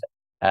advisors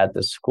at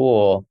the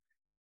school,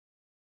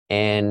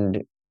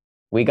 and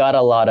we got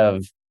a lot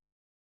of,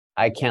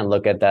 I can't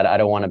look at that. I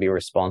don't want to be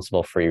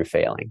responsible for you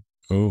failing.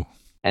 Oh.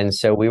 And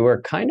so we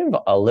were kind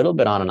of a little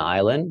bit on an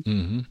island.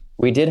 Mm-hmm.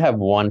 We did have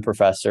one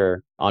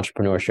professor,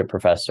 entrepreneurship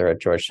professor at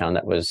Georgetown,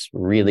 that was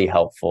really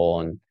helpful,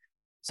 and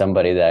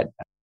somebody that,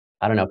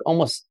 I don't know,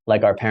 almost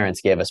like our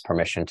parents gave us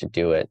permission to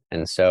do it.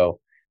 And so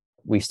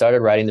we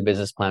started writing the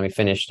business plan. We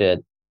finished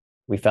it.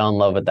 We fell in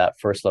love with that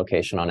first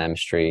location on M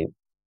Street.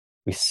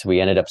 We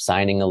ended up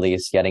signing a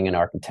lease, getting an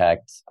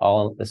architect.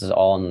 This is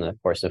all in the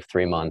course of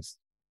 3 months.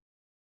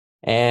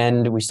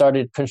 And we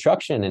started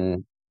construction,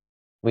 and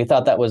we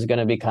thought that was going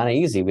to be kind of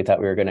easy. We thought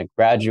we were going to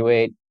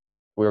graduate.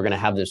 We were going to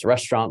have this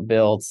restaurant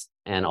built,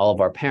 and all of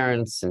our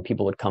parents and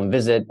people would come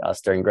visit us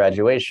during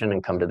graduation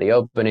and come to the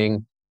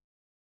opening.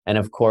 And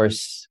of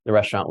course, the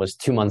restaurant was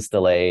 2 months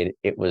delayed.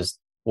 It was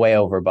way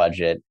over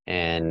budget,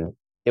 and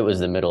it was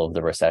the middle of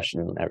the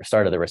recession,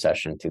 start of the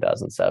recession,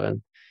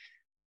 2007.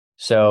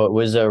 So it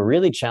was a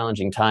really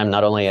challenging time,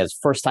 not only as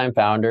first-time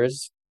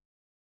founders,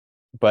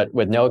 but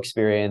with no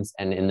experience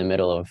and in the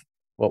middle of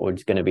what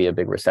was going to be a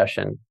big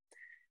recession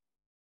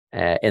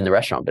in the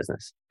restaurant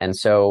business. And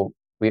so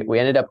we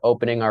ended up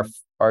opening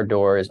our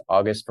doors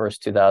August 1st,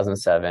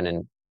 2007.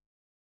 And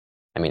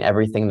I mean,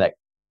 everything that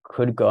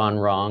could go on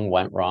wrong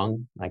went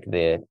wrong. Like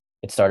it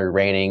started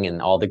raining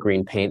and all the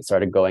green paint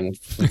started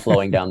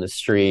flowing down the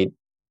street.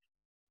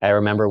 I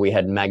remember we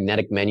had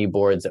magnetic menu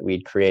boards that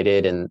we'd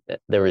created, and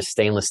there was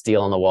stainless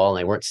steel on the wall, and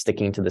they weren't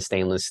sticking to the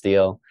stainless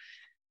steel.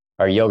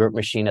 Our yogurt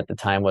machine at the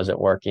time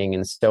wasn't working.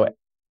 And so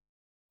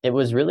it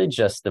was really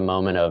just the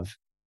moment of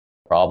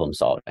problem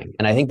solving.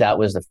 And I think that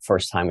was the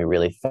first time we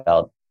really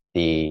felt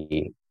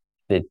the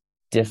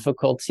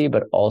difficulty,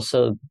 but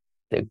also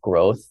the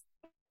growth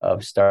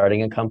of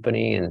starting a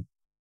company, and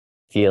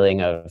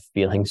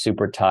feeling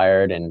super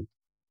tired and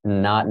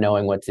not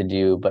knowing what to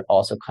do, but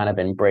also kind of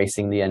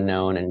embracing the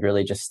unknown and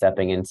really just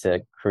stepping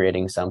into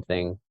creating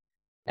something.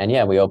 And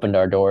yeah, we opened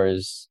our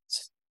doors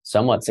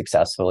somewhat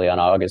successfully on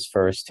August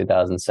 1st,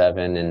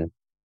 2007,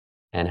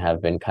 and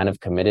have been kind of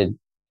committed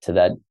to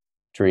that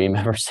dream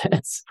ever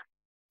since.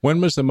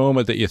 When was the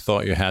moment that you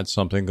thought you had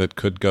something that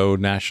could go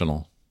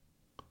national,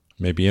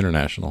 maybe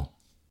international?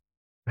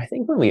 I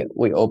think when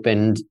we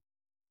opened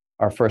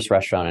our first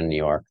restaurant in New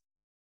York.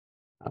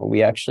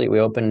 We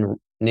opened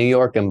New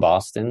York and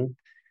Boston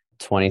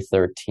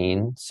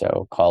 2013.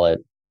 So call it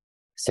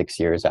 6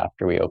 years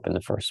after we opened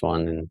the first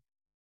one. And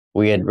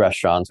we had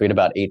restaurants. We had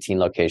about 18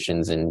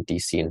 locations in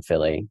DC and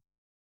Philly.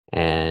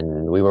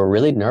 And we were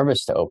really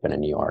nervous to open in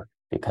New York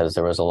because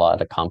there was a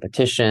lot of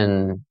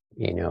competition.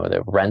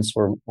 The rents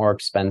were more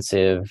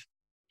expensive.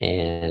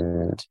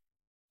 And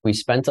we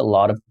spent a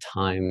lot of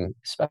time,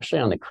 especially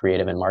on the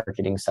creative and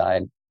marketing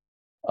side,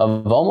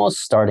 of almost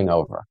starting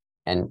over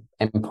and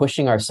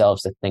pushing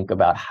ourselves to think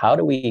about how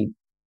do we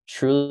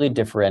truly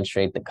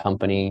differentiate the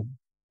company?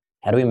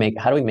 How do we make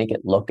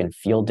it look and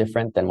feel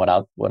different than what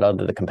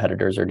other the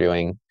competitors are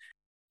doing?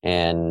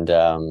 And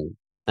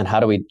how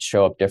do we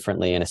show up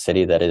differently in a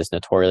city that is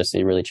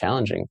notoriously really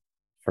challenging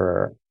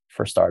for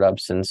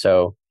startups? And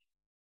so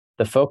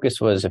the focus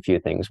was a few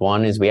things.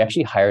 One is we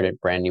actually hired a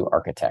brand new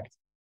architect.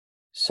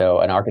 So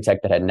an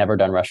architect that had never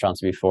done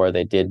restaurants before.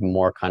 They did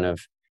more kind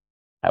of,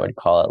 I would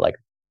call it like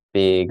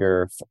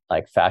bigger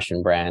like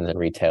fashion brands and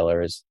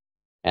retailers.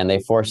 And they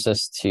forced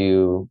us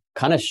to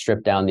kind of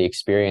strip down the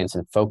experience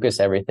and focus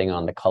everything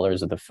on the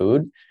colors of the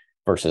food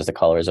versus the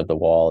colors of the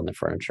wall and the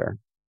furniture.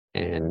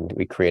 And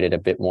we created a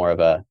bit more of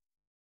a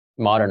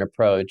modern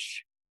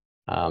approach.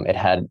 I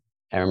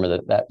remember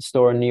that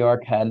store in New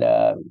York had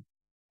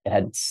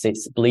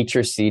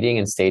bleacher seating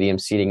and stadium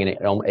seating,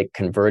 and it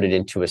converted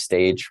into a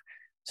stage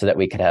so that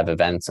we could have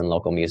events and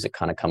local music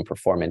kind of come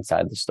perform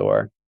inside the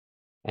store.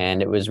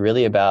 And it was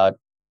really about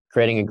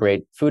creating a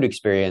great food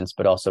experience,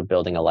 but also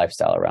building a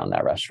lifestyle around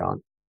that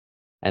restaurant.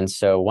 And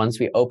so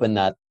once we opened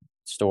that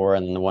store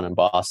and the one in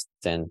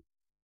Boston,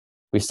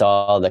 we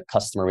saw the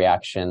customer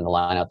reaction, the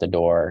line out the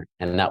door.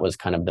 And that was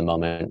kind of the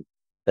moment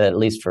that, at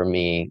least for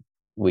me,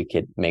 we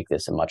could make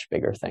this a much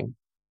bigger thing.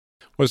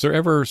 Was there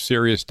ever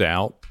serious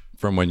doubt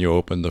from when you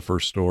opened the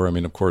first store? I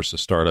mean, of course, the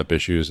startup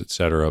issues, et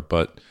cetera,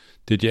 but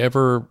did you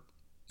ever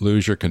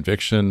lose your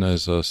conviction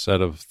as a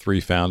set of three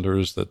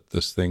founders that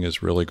this thing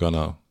is really going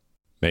to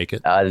make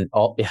it?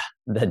 Yeah,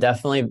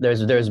 definitely.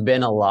 There's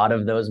been a lot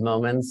of those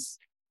moments,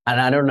 and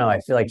I don't know. I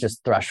feel like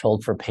just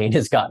threshold for pain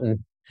has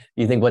gotten.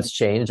 You think what's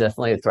changed?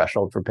 Definitely, the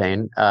threshold for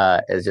pain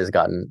has just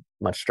gotten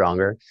much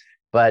stronger.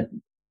 But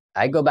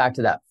I go back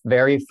to that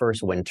very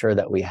first winter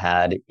that we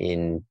had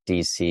in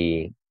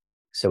DC.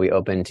 So we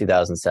opened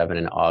 2007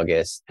 in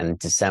August, and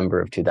December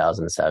of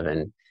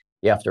 2007.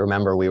 You have to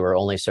remember we were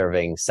only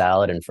serving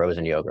salad and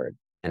frozen yogurt,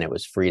 and it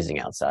was freezing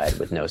outside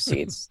with no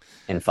seats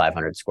in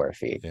 500 square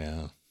feet.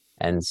 Yeah.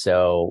 And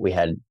so we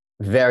had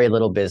very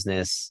little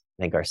business.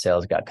 I think our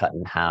sales got cut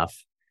in half.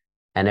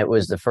 And it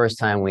was the first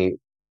time we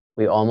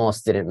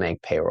almost didn't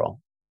make payroll.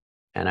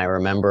 And I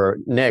remember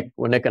Nick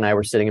and I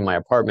were sitting in my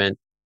apartment,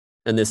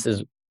 and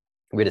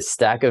we had a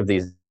stack of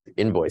these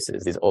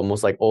invoices, these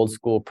almost like old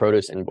school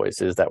produce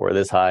invoices that were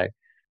this high.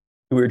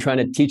 We were trying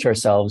to teach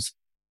ourselves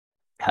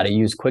how to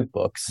use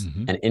QuickBooks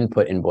and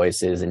input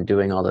invoices and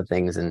doing all the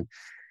things, and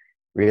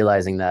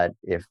realizing that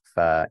if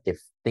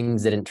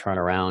things didn't turn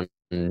around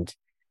and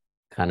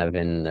kind of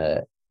in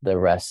the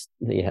rest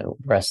of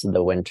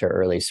the winter,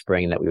 early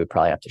spring, that we would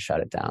probably have to shut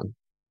it down.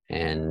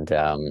 And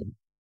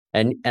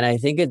I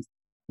think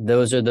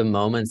those are the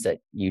moments that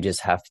you just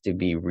have to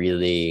be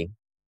really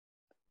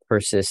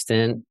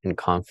persistent and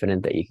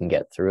confident that you can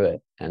get through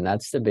it. And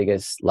that's the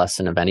biggest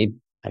lesson of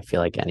I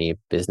feel like any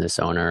business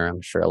owner,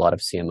 I'm sure a lot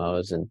of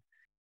CMOs, and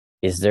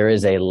is there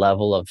is a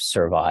level of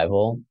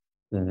survival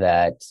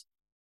that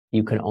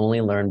you can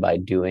only learn by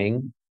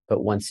doing.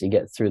 But once you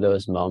get through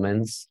those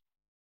moments,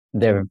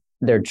 they're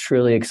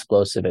truly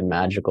explosive and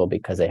magical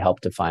because they help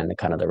define the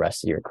kind of the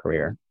rest of your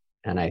career.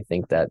 And I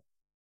think that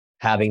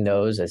having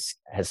those, as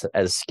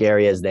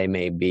scary as they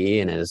may be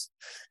and as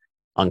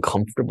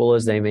uncomfortable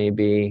as they may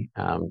be,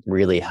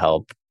 really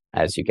help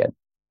as you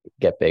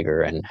get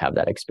bigger and have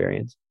that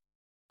experience.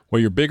 Well,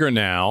 you're bigger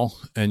now,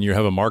 and you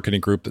have a marketing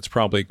group that's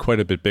probably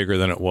quite a bit bigger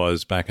than it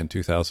was back in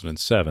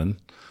 2007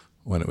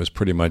 when it was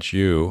pretty much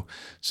you.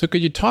 So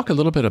could you talk a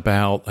little bit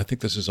about, I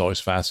think this is always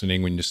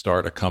fascinating when you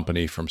start a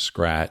company from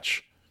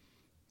scratch.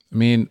 I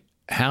mean,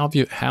 how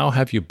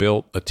have you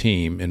built a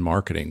team in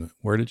marketing?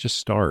 Where did you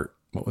start?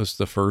 What was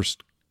the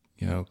first,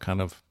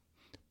 kind of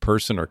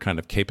person or kind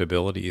of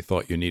capability you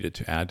thought you needed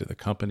to add to the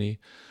company?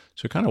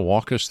 So kind of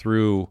walk us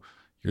through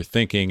your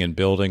thinking and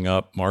building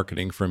up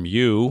marketing from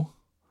you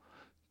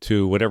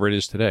to whatever it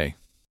is today.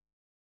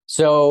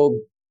 So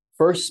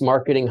first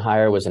marketing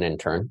hire was an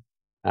intern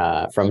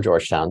from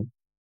Georgetown,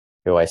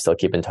 who I still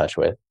keep in touch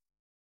with.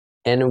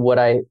 And what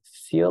I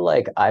feel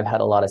like I've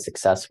had a lot of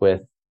success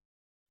with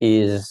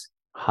is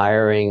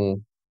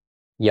hiring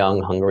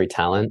young, hungry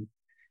talent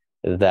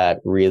that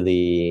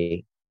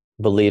really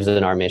believes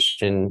in our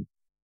mission,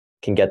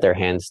 can get their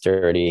hands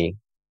dirty,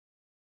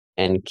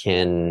 and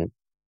can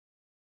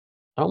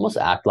almost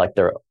act like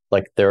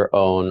their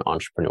own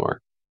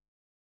entrepreneur.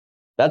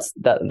 That's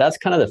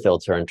kind of the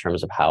filter in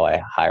terms of how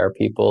I hire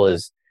people.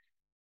 Is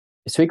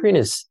Sweetgreen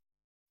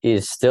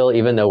is still,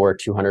 even though we're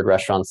 200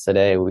 restaurants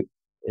today,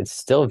 it's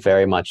still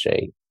very much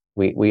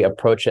we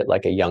approach it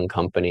like a young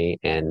company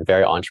and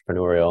very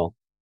entrepreneurial,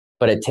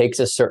 but it takes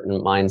a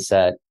certain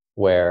mindset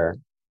where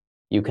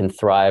you can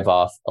thrive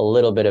off a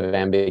little bit of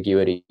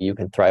ambiguity. You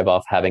can thrive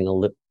off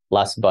having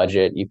less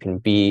budget. You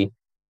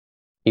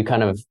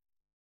kind of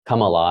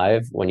come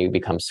alive when you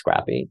become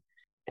scrappy.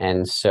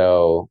 And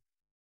so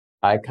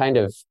I kind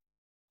of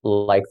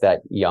like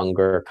that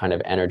younger kind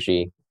of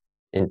energy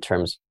in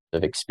terms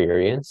of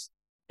experience.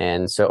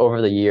 And so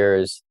over the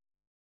years,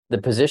 the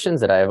positions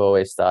that I've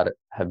always thought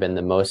have been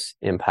the most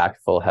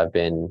impactful have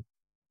been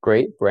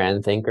great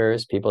brand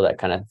thinkers, people that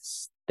kind of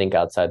think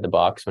outside the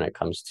box when it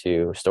comes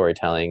to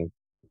storytelling,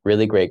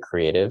 really great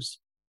creatives,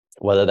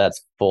 whether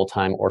that's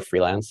full-time or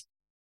freelance,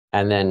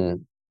 and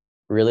then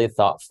really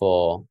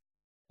thoughtful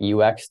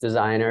UX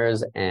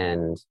designers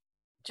and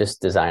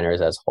just designers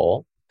as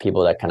whole,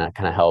 people that kind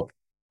of help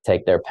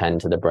take their pen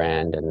to the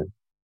brand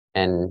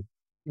and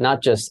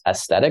not just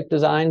aesthetic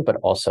design, but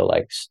also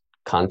like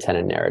content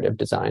and narrative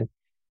design.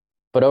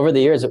 But over the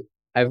years,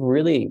 I've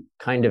really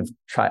kind of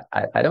tried,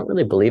 I don't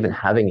really believe in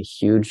having a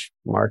huge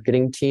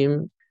marketing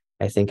team.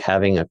 I think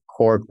having a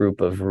core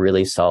group of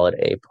really solid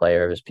A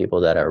players,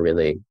 people that are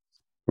really,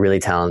 really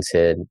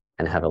talented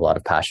and have a lot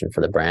of passion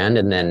for the brand,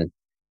 and then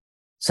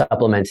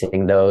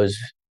supplementing those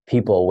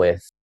people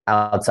with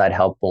outside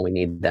help when we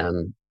need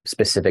them,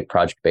 specific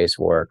project-based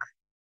work.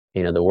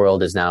 The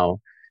world is now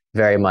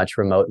very much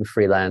remote and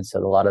freelance, so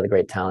a lot of the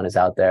great talent is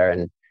out there.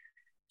 And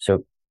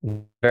so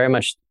very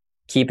much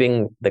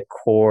keeping the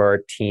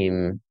core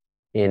team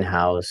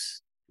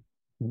in-house,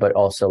 but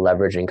also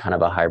leveraging kind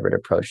of a hybrid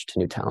approach to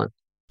new talent.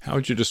 How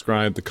would you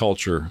describe the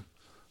culture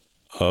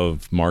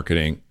of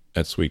marketing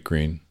at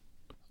Sweetgreen?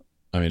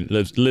 I mean,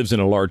 it lives in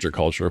a larger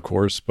culture, of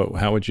course, but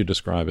how would you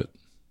describe it?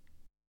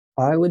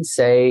 I would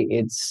say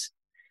it's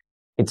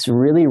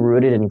really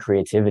rooted in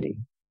creativity,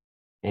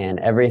 and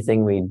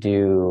everything we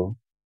do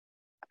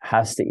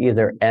has to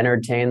either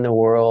entertain the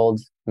world,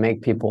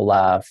 make people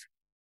laugh,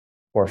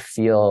 or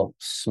feel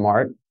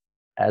smart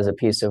as a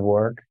piece of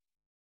work.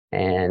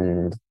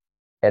 And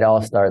it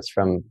all starts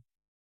from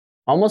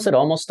it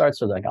almost starts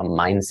with like a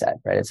mindset,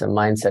 right? It's a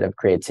mindset of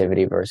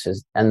creativity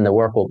versus, and the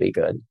work will be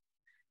good.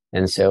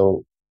 And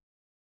so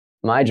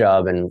my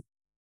job and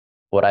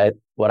what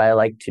I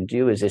like to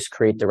do is just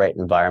create the right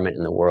environment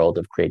in the world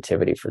of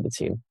creativity for the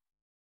team.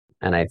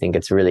 And I think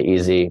it's really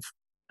easy,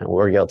 and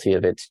we're guilty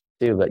of it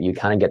too, but you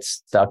kind of get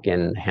stuck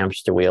in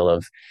hamster wheel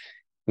of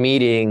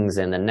meetings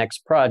and the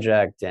next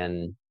project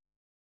and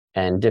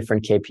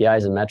different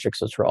KPIs and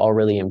metrics, which are all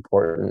really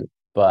important,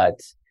 but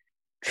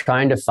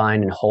trying to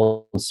find and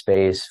hold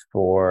space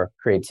for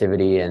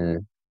creativity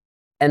and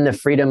the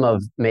freedom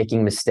of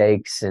making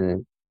mistakes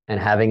and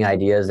having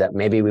ideas that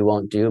maybe we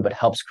won't do, but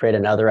helps create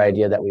another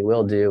idea that we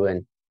will do,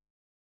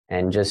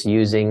 and just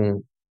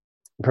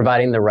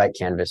providing the right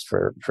canvas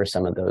for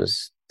some of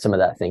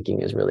that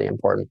thinking is really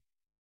important.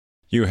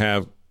 You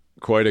have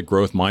quite a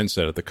growth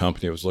mindset at the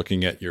company. I was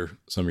looking at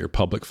some of your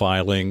public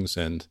filings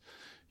and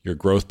your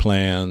growth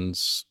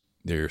plans,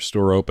 your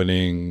store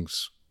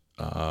openings,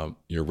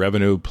 your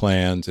revenue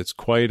plans. It's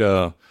quite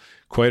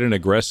an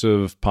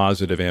aggressive,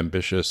 positive,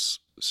 ambitious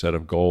set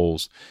of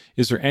goals.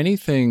 Is there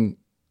anything,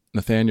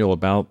 Nathaniel,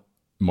 about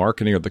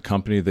marketing of the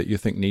company that you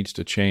think needs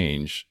to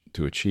change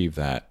to achieve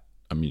that?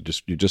 I mean,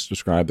 you just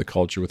described the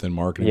culture within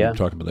marketing. Yeah. You're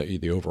talking about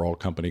the overall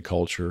company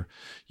culture.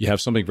 You have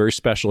something very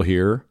special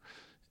here,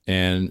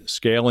 and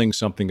scaling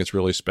something that's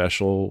really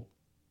special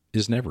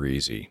is never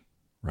easy,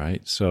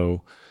 right?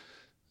 So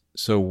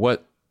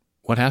what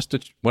has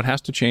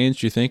to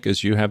change, do you think,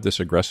 as you have this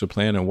aggressive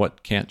plan, and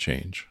what can't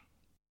change?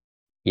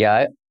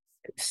 Yeah,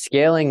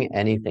 scaling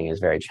anything is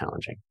very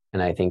challenging.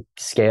 And I think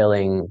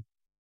scaling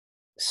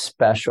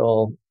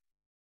special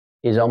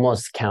is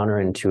almost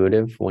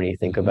counterintuitive when you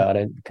think about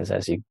it, because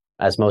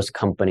as most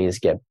companies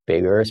get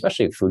bigger,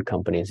 especially food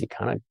companies, you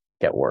kind of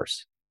get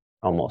worse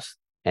almost.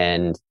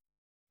 And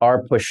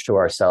our push to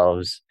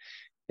ourselves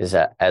is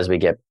that as we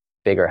get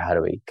bigger, how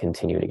do we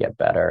continue to get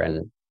better?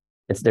 And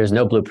there's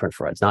no blueprint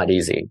for it. It's not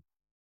easy.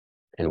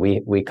 And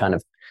we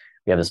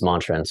have this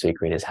mantra in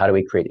Sweetgreen is how do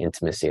we create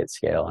intimacy at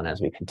scale? And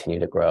as we continue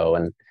to grow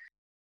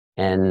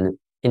and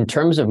in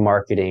terms of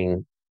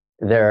marketing,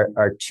 there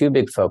are two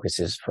big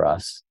focuses for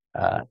us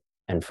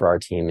and for our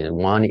team. And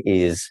one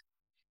is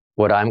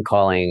what I'm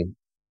calling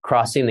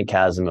crossing the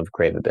chasm of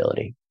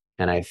craveability.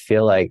 And I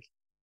feel like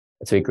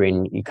at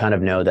Sweetgreen, you kind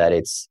of know that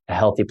it's a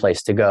healthy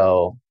place to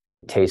go,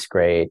 tastes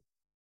great,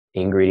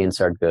 ingredients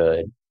are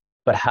good.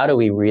 But how do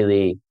we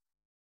really,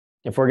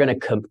 if we're going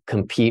to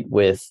compete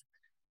with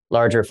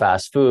larger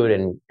fast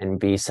food and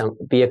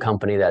be a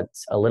company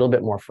that's a little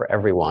bit more for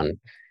everyone,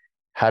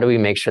 how do we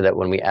make sure that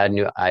when we add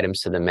new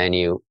items to the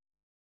menu,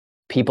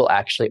 people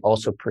actually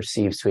also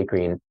perceive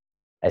Sweetgreen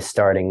as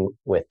starting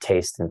with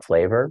taste and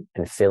flavor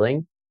and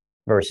filling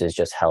versus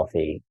just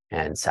healthy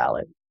and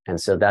salad? And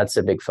so that's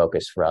a big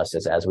focus for us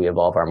as we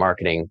evolve our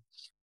marketing,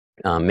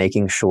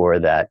 making sure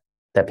that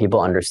people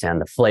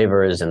understand the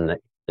flavors and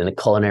the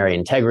culinary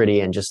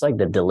integrity and just like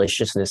the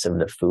deliciousness of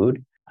the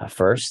food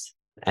first.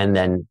 And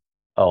then,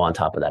 on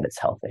top of that, it's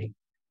healthy.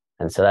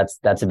 And so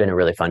that's been a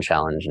really fun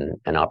challenge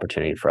and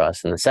opportunity for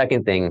us. And the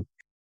second thing,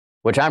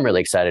 which I'm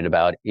really excited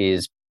about,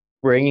 is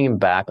bringing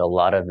back a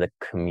lot of the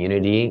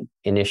community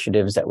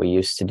initiatives that we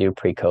used to do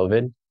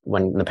pre-COVID.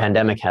 When the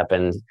pandemic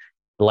happened,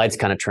 the lights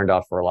kind of turned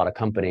off for a lot of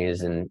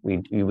companies. And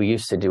we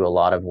used to do a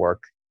lot of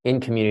work in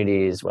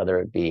communities, whether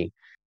it be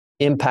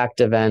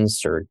impact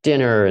events or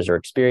dinners or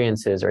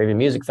experiences or even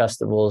music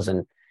festivals.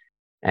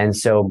 And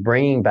so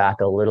bringing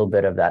back a little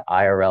bit of that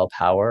IRL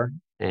power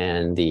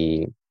and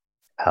the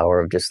power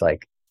of just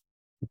like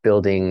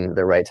building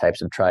the right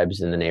types of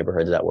tribes in the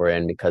neighborhoods that we're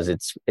in, because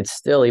it's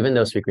still, even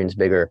though Sweetgreen's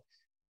bigger,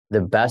 the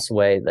best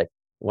way, like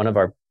one of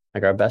our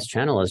best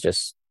channel is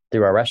just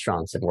through our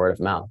restaurants and word of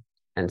mouth.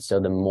 And so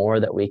the more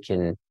that we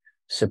can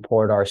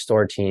support our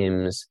store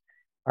teams,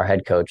 our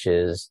head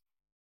coaches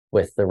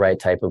with the right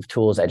type of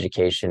tools,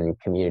 education,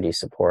 community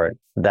support,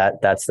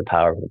 that's the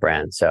power of the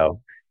brand. So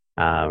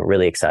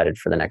really excited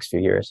for the next few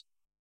years.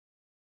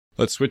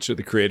 Let's switch to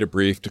the creative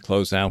brief to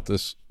close out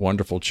this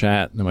wonderful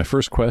chat. Now, my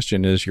first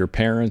question is, your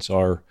parents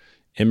are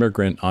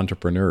immigrant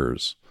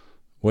entrepreneurs.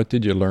 What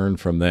did you learn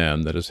from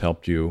them that has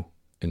helped you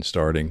in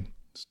starting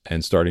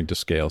to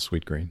scale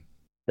Sweetgreen?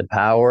 The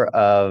power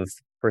of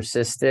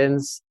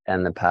persistence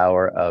and the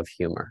power of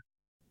humor.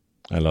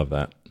 I love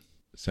that.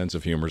 Sense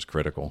of humor is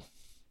critical,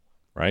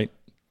 right?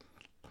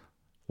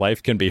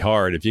 Life can be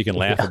hard. If you can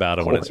laugh about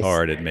it when it's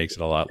hard, it makes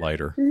it a lot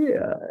lighter.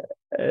 Yeah.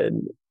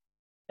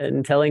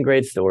 And telling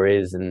great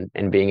stories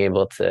and being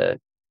able to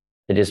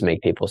just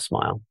make people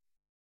smile.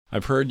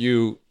 I've heard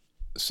you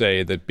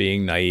say that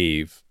being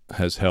naive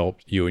has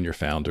helped you and your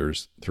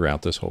founders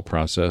throughout this whole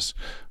process.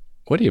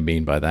 What do you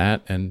mean by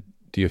that? And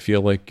do you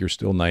feel like you're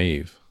still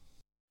naive?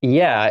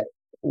 Yeah.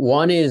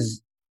 One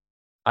is,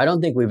 I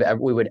don't think we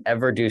would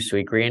ever do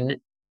Sweetgreen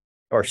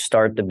or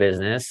start the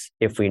business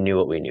if we knew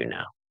what we knew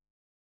now.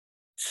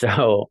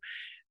 So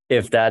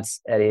if that's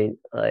any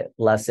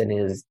lesson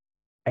is,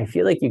 I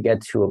feel like you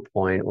get to a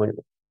point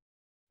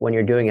when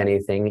you're doing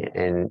anything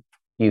and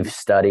you've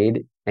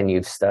studied and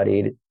you've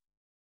studied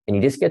and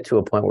you just get to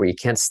a point where you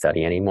can't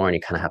study anymore and you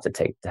kind of have to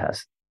take the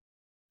test.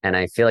 And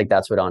I feel like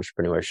that's what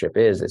entrepreneurship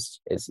is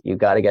you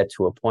got to get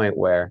to a point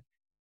where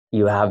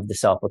you have the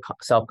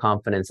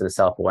self-confidence and the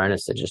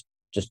self-awareness to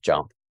just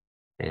jump.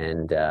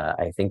 And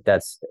I think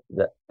that's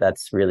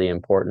really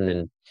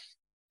important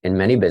in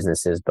many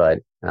businesses, but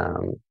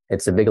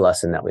it's a big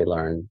lesson that we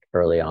learned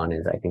early on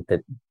is I think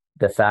that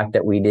the fact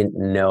that we didn't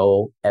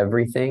know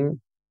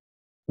everything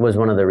was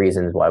one of the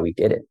reasons why we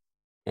did it.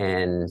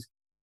 And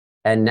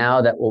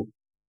now that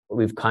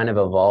we've kind of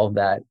evolved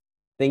that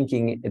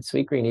thinking at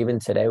Sweetgreen, even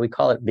today, we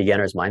call it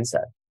beginner's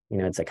mindset.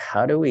 It's like,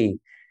 how do we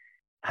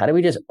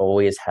just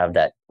always have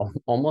that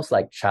almost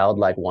like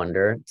childlike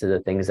wonder to the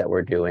things that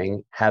we're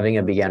doing, having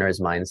a beginner's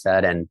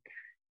mindset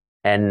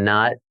and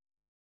not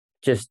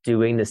just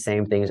doing the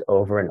same things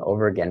over and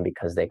over again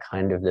because they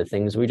kind of the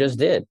things we just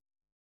did.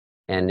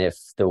 And if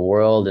the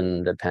world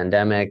and the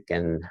pandemic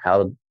and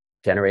how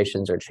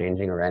generations are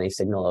changing or any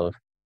signal of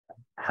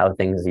how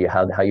you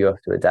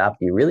have to adapt,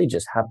 you really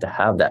just have to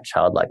have that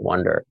childlike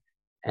wonder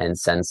and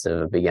sense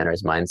of a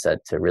beginner's mindset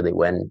to really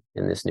win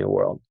in this new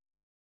world.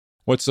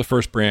 What's the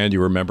first brand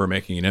you remember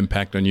making an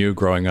impact on you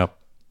growing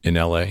up in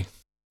LA?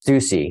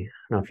 Stussy. I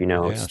don't know if you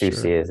know what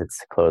Stussy is.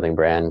 It's a clothing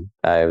brand.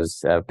 I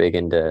was big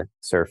into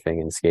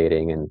surfing and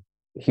skating and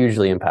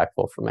hugely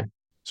impactful for me.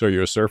 So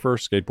you're a surfer,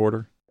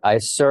 skateboarder? I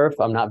surf.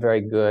 I'm not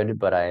very good,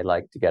 but I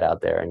like to get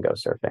out there and go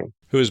surfing.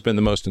 Who has been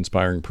the most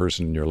inspiring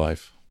person in your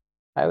life?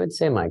 I would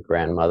say my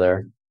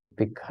grandmother,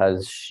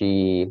 because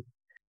she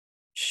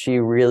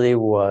really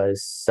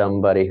was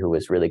somebody who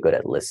was really good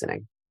at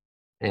listening.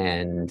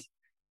 And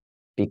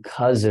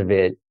because of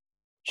it,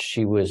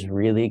 she was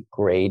really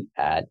great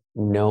at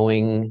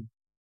knowing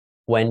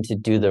when to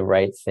do the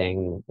right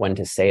thing, when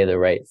to say the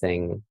right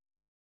thing.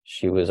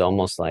 She was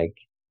almost like,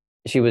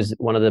 she was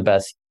one of the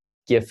best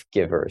gift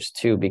givers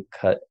too,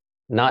 because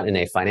not in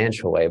a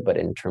financial way, but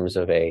in terms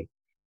of a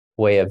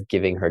way of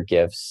giving her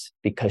gifts,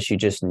 because she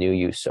just knew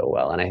you so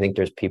well. And I think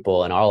there's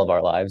people in all of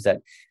our lives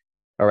that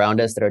around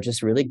us that are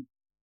just really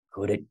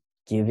good at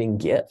giving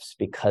gifts,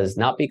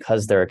 not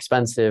because they're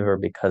expensive or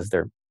because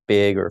they're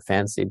big or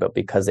fancy, but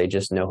because they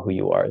just know who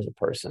you are as a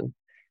person.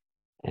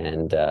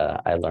 And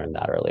I learned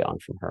that early on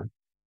from her.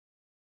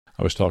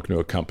 I was talking to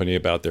a company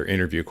about their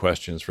interview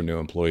questions for new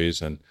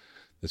employees, and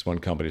this one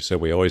company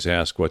said, we always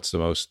ask, what's the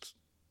most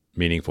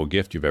meaningful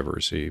gift you've ever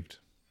received?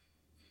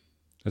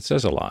 That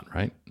says a lot,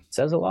 right? It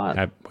says a lot.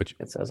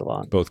 It says a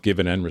lot. Both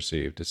given and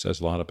received. It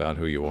says a lot about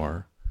who you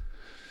are.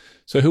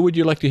 So who would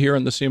you like to hear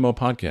on the CMO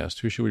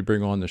podcast? Who should we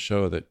bring on the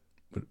show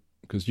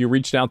because you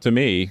reached out to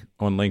me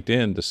on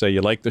LinkedIn to say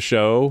you like the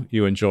show,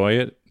 you enjoy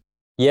it.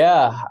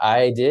 Yeah,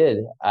 I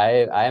did.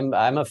 I'm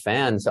a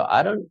fan. So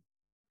I don't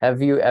know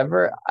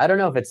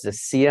if it's a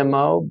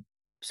CMO,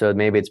 so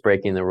maybe it's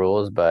breaking the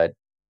rules, but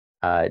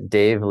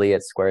Dave Lee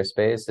at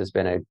Squarespace has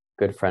been a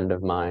good friend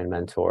of mine,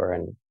 mentor,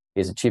 and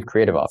he's a chief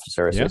creative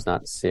officer, so he's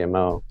not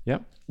CMO.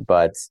 Yep.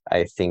 But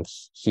I think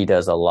he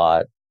does a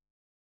lot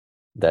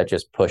that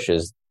just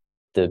pushes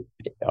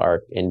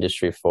our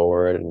industry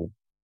forward, and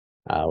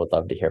I would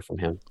love to hear from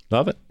him.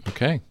 Love it.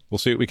 Okay. We'll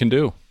see what we can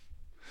do.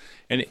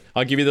 And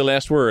I'll give you the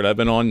last word. I've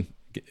been on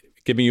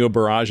giving you a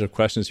barrage of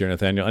questions here,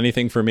 Nathaniel.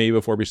 Anything for me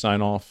before we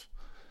sign off?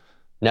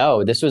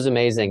 No, this was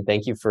amazing.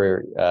 Thank you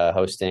for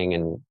hosting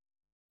and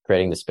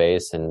creating the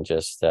space and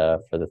just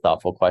for the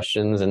thoughtful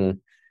questions. And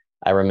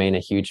I remain a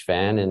huge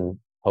fan and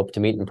hope to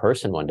meet in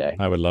person one day.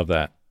 I would love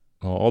that.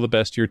 Well, all the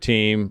best to your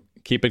team.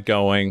 Keep it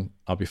going.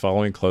 I'll be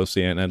following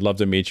closely, and I'd love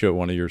to meet you at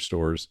one of your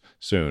stores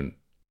soon.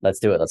 Let's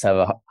do it. Let's have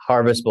a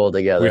harvest bowl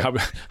together.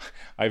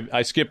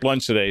 I skipped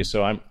lunch today,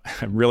 so I'm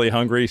really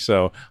hungry.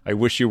 So I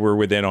wish you were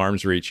within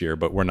arm's reach here,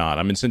 but we're not.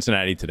 I'm in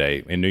Cincinnati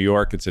today. In New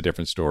York, it's a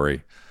different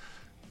story.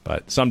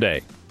 But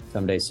someday.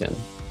 Someday soon.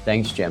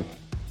 Thanks, Jim.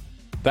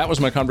 That was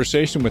my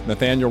conversation with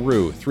Nathaniel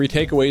Rue. 3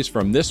 takeaways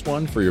from this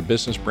one for your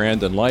business,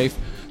 brand, and life.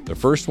 The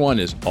first one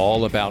is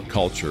all about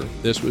culture.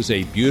 This was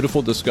a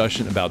beautiful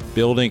discussion about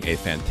building a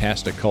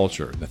fantastic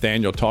culture.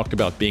 Nathaniel talked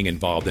about being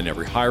involved in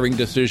every hiring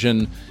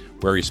decision.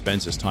 Where he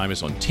spends his time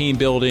is on team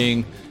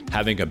building,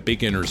 having a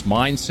beginner's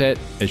mindset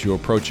as you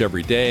approach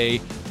every day,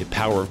 the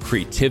power of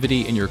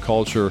creativity in your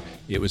culture.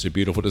 It was a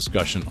beautiful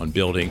discussion on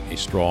building a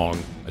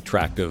strong,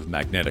 attractive,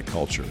 magnetic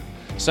culture.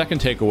 Second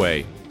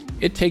takeaway,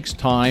 it takes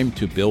time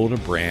to build a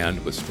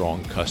brand with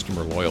strong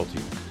customer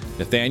loyalty.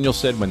 Nathaniel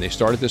said when they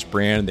started this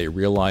brand, they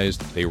realized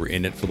they were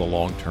in it for the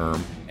long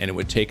term, and it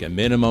would take a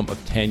minimum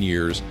of 10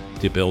 years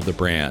to build the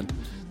brand.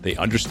 They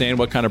understand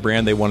what kind of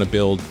brand they want to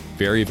build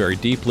very, very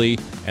deeply,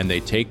 and they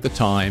take the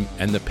time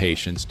and the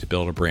patience to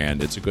build a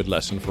brand. It's a good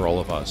lesson for all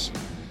of us.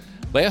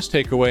 Last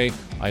takeaway,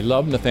 I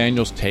love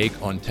Nathaniel's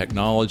take on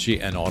technology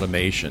and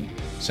automation.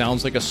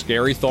 Sounds like a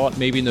scary thought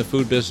maybe in the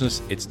food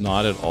business. It's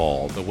not at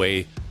all. The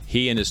way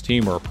he and his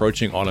team are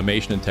approaching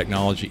automation and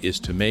technology is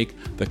to make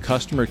the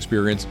customer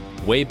experience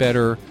way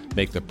better,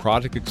 make the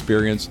product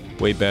experience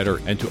way better,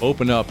 and to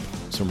open up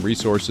some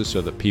resources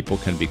so that people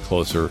can be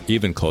closer,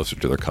 even closer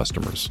to their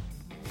customers.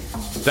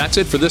 That's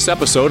it for this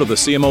episode of the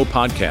CMO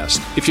Podcast.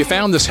 If you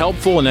found this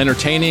helpful and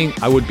entertaining,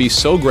 I would be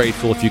so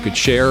grateful if you could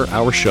share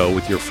our show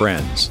with your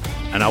friends.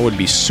 And I would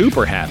be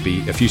super happy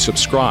if you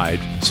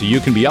subscribed so you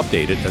can be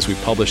updated as we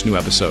publish new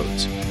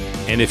episodes.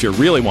 And if you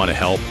really want to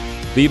help,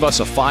 leave us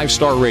a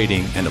 5-star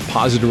rating and a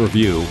positive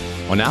review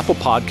on Apple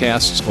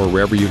Podcasts or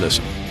wherever you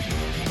listen.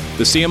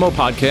 The CMO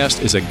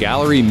Podcast is a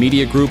Gallery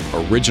Media Group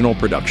original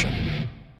production.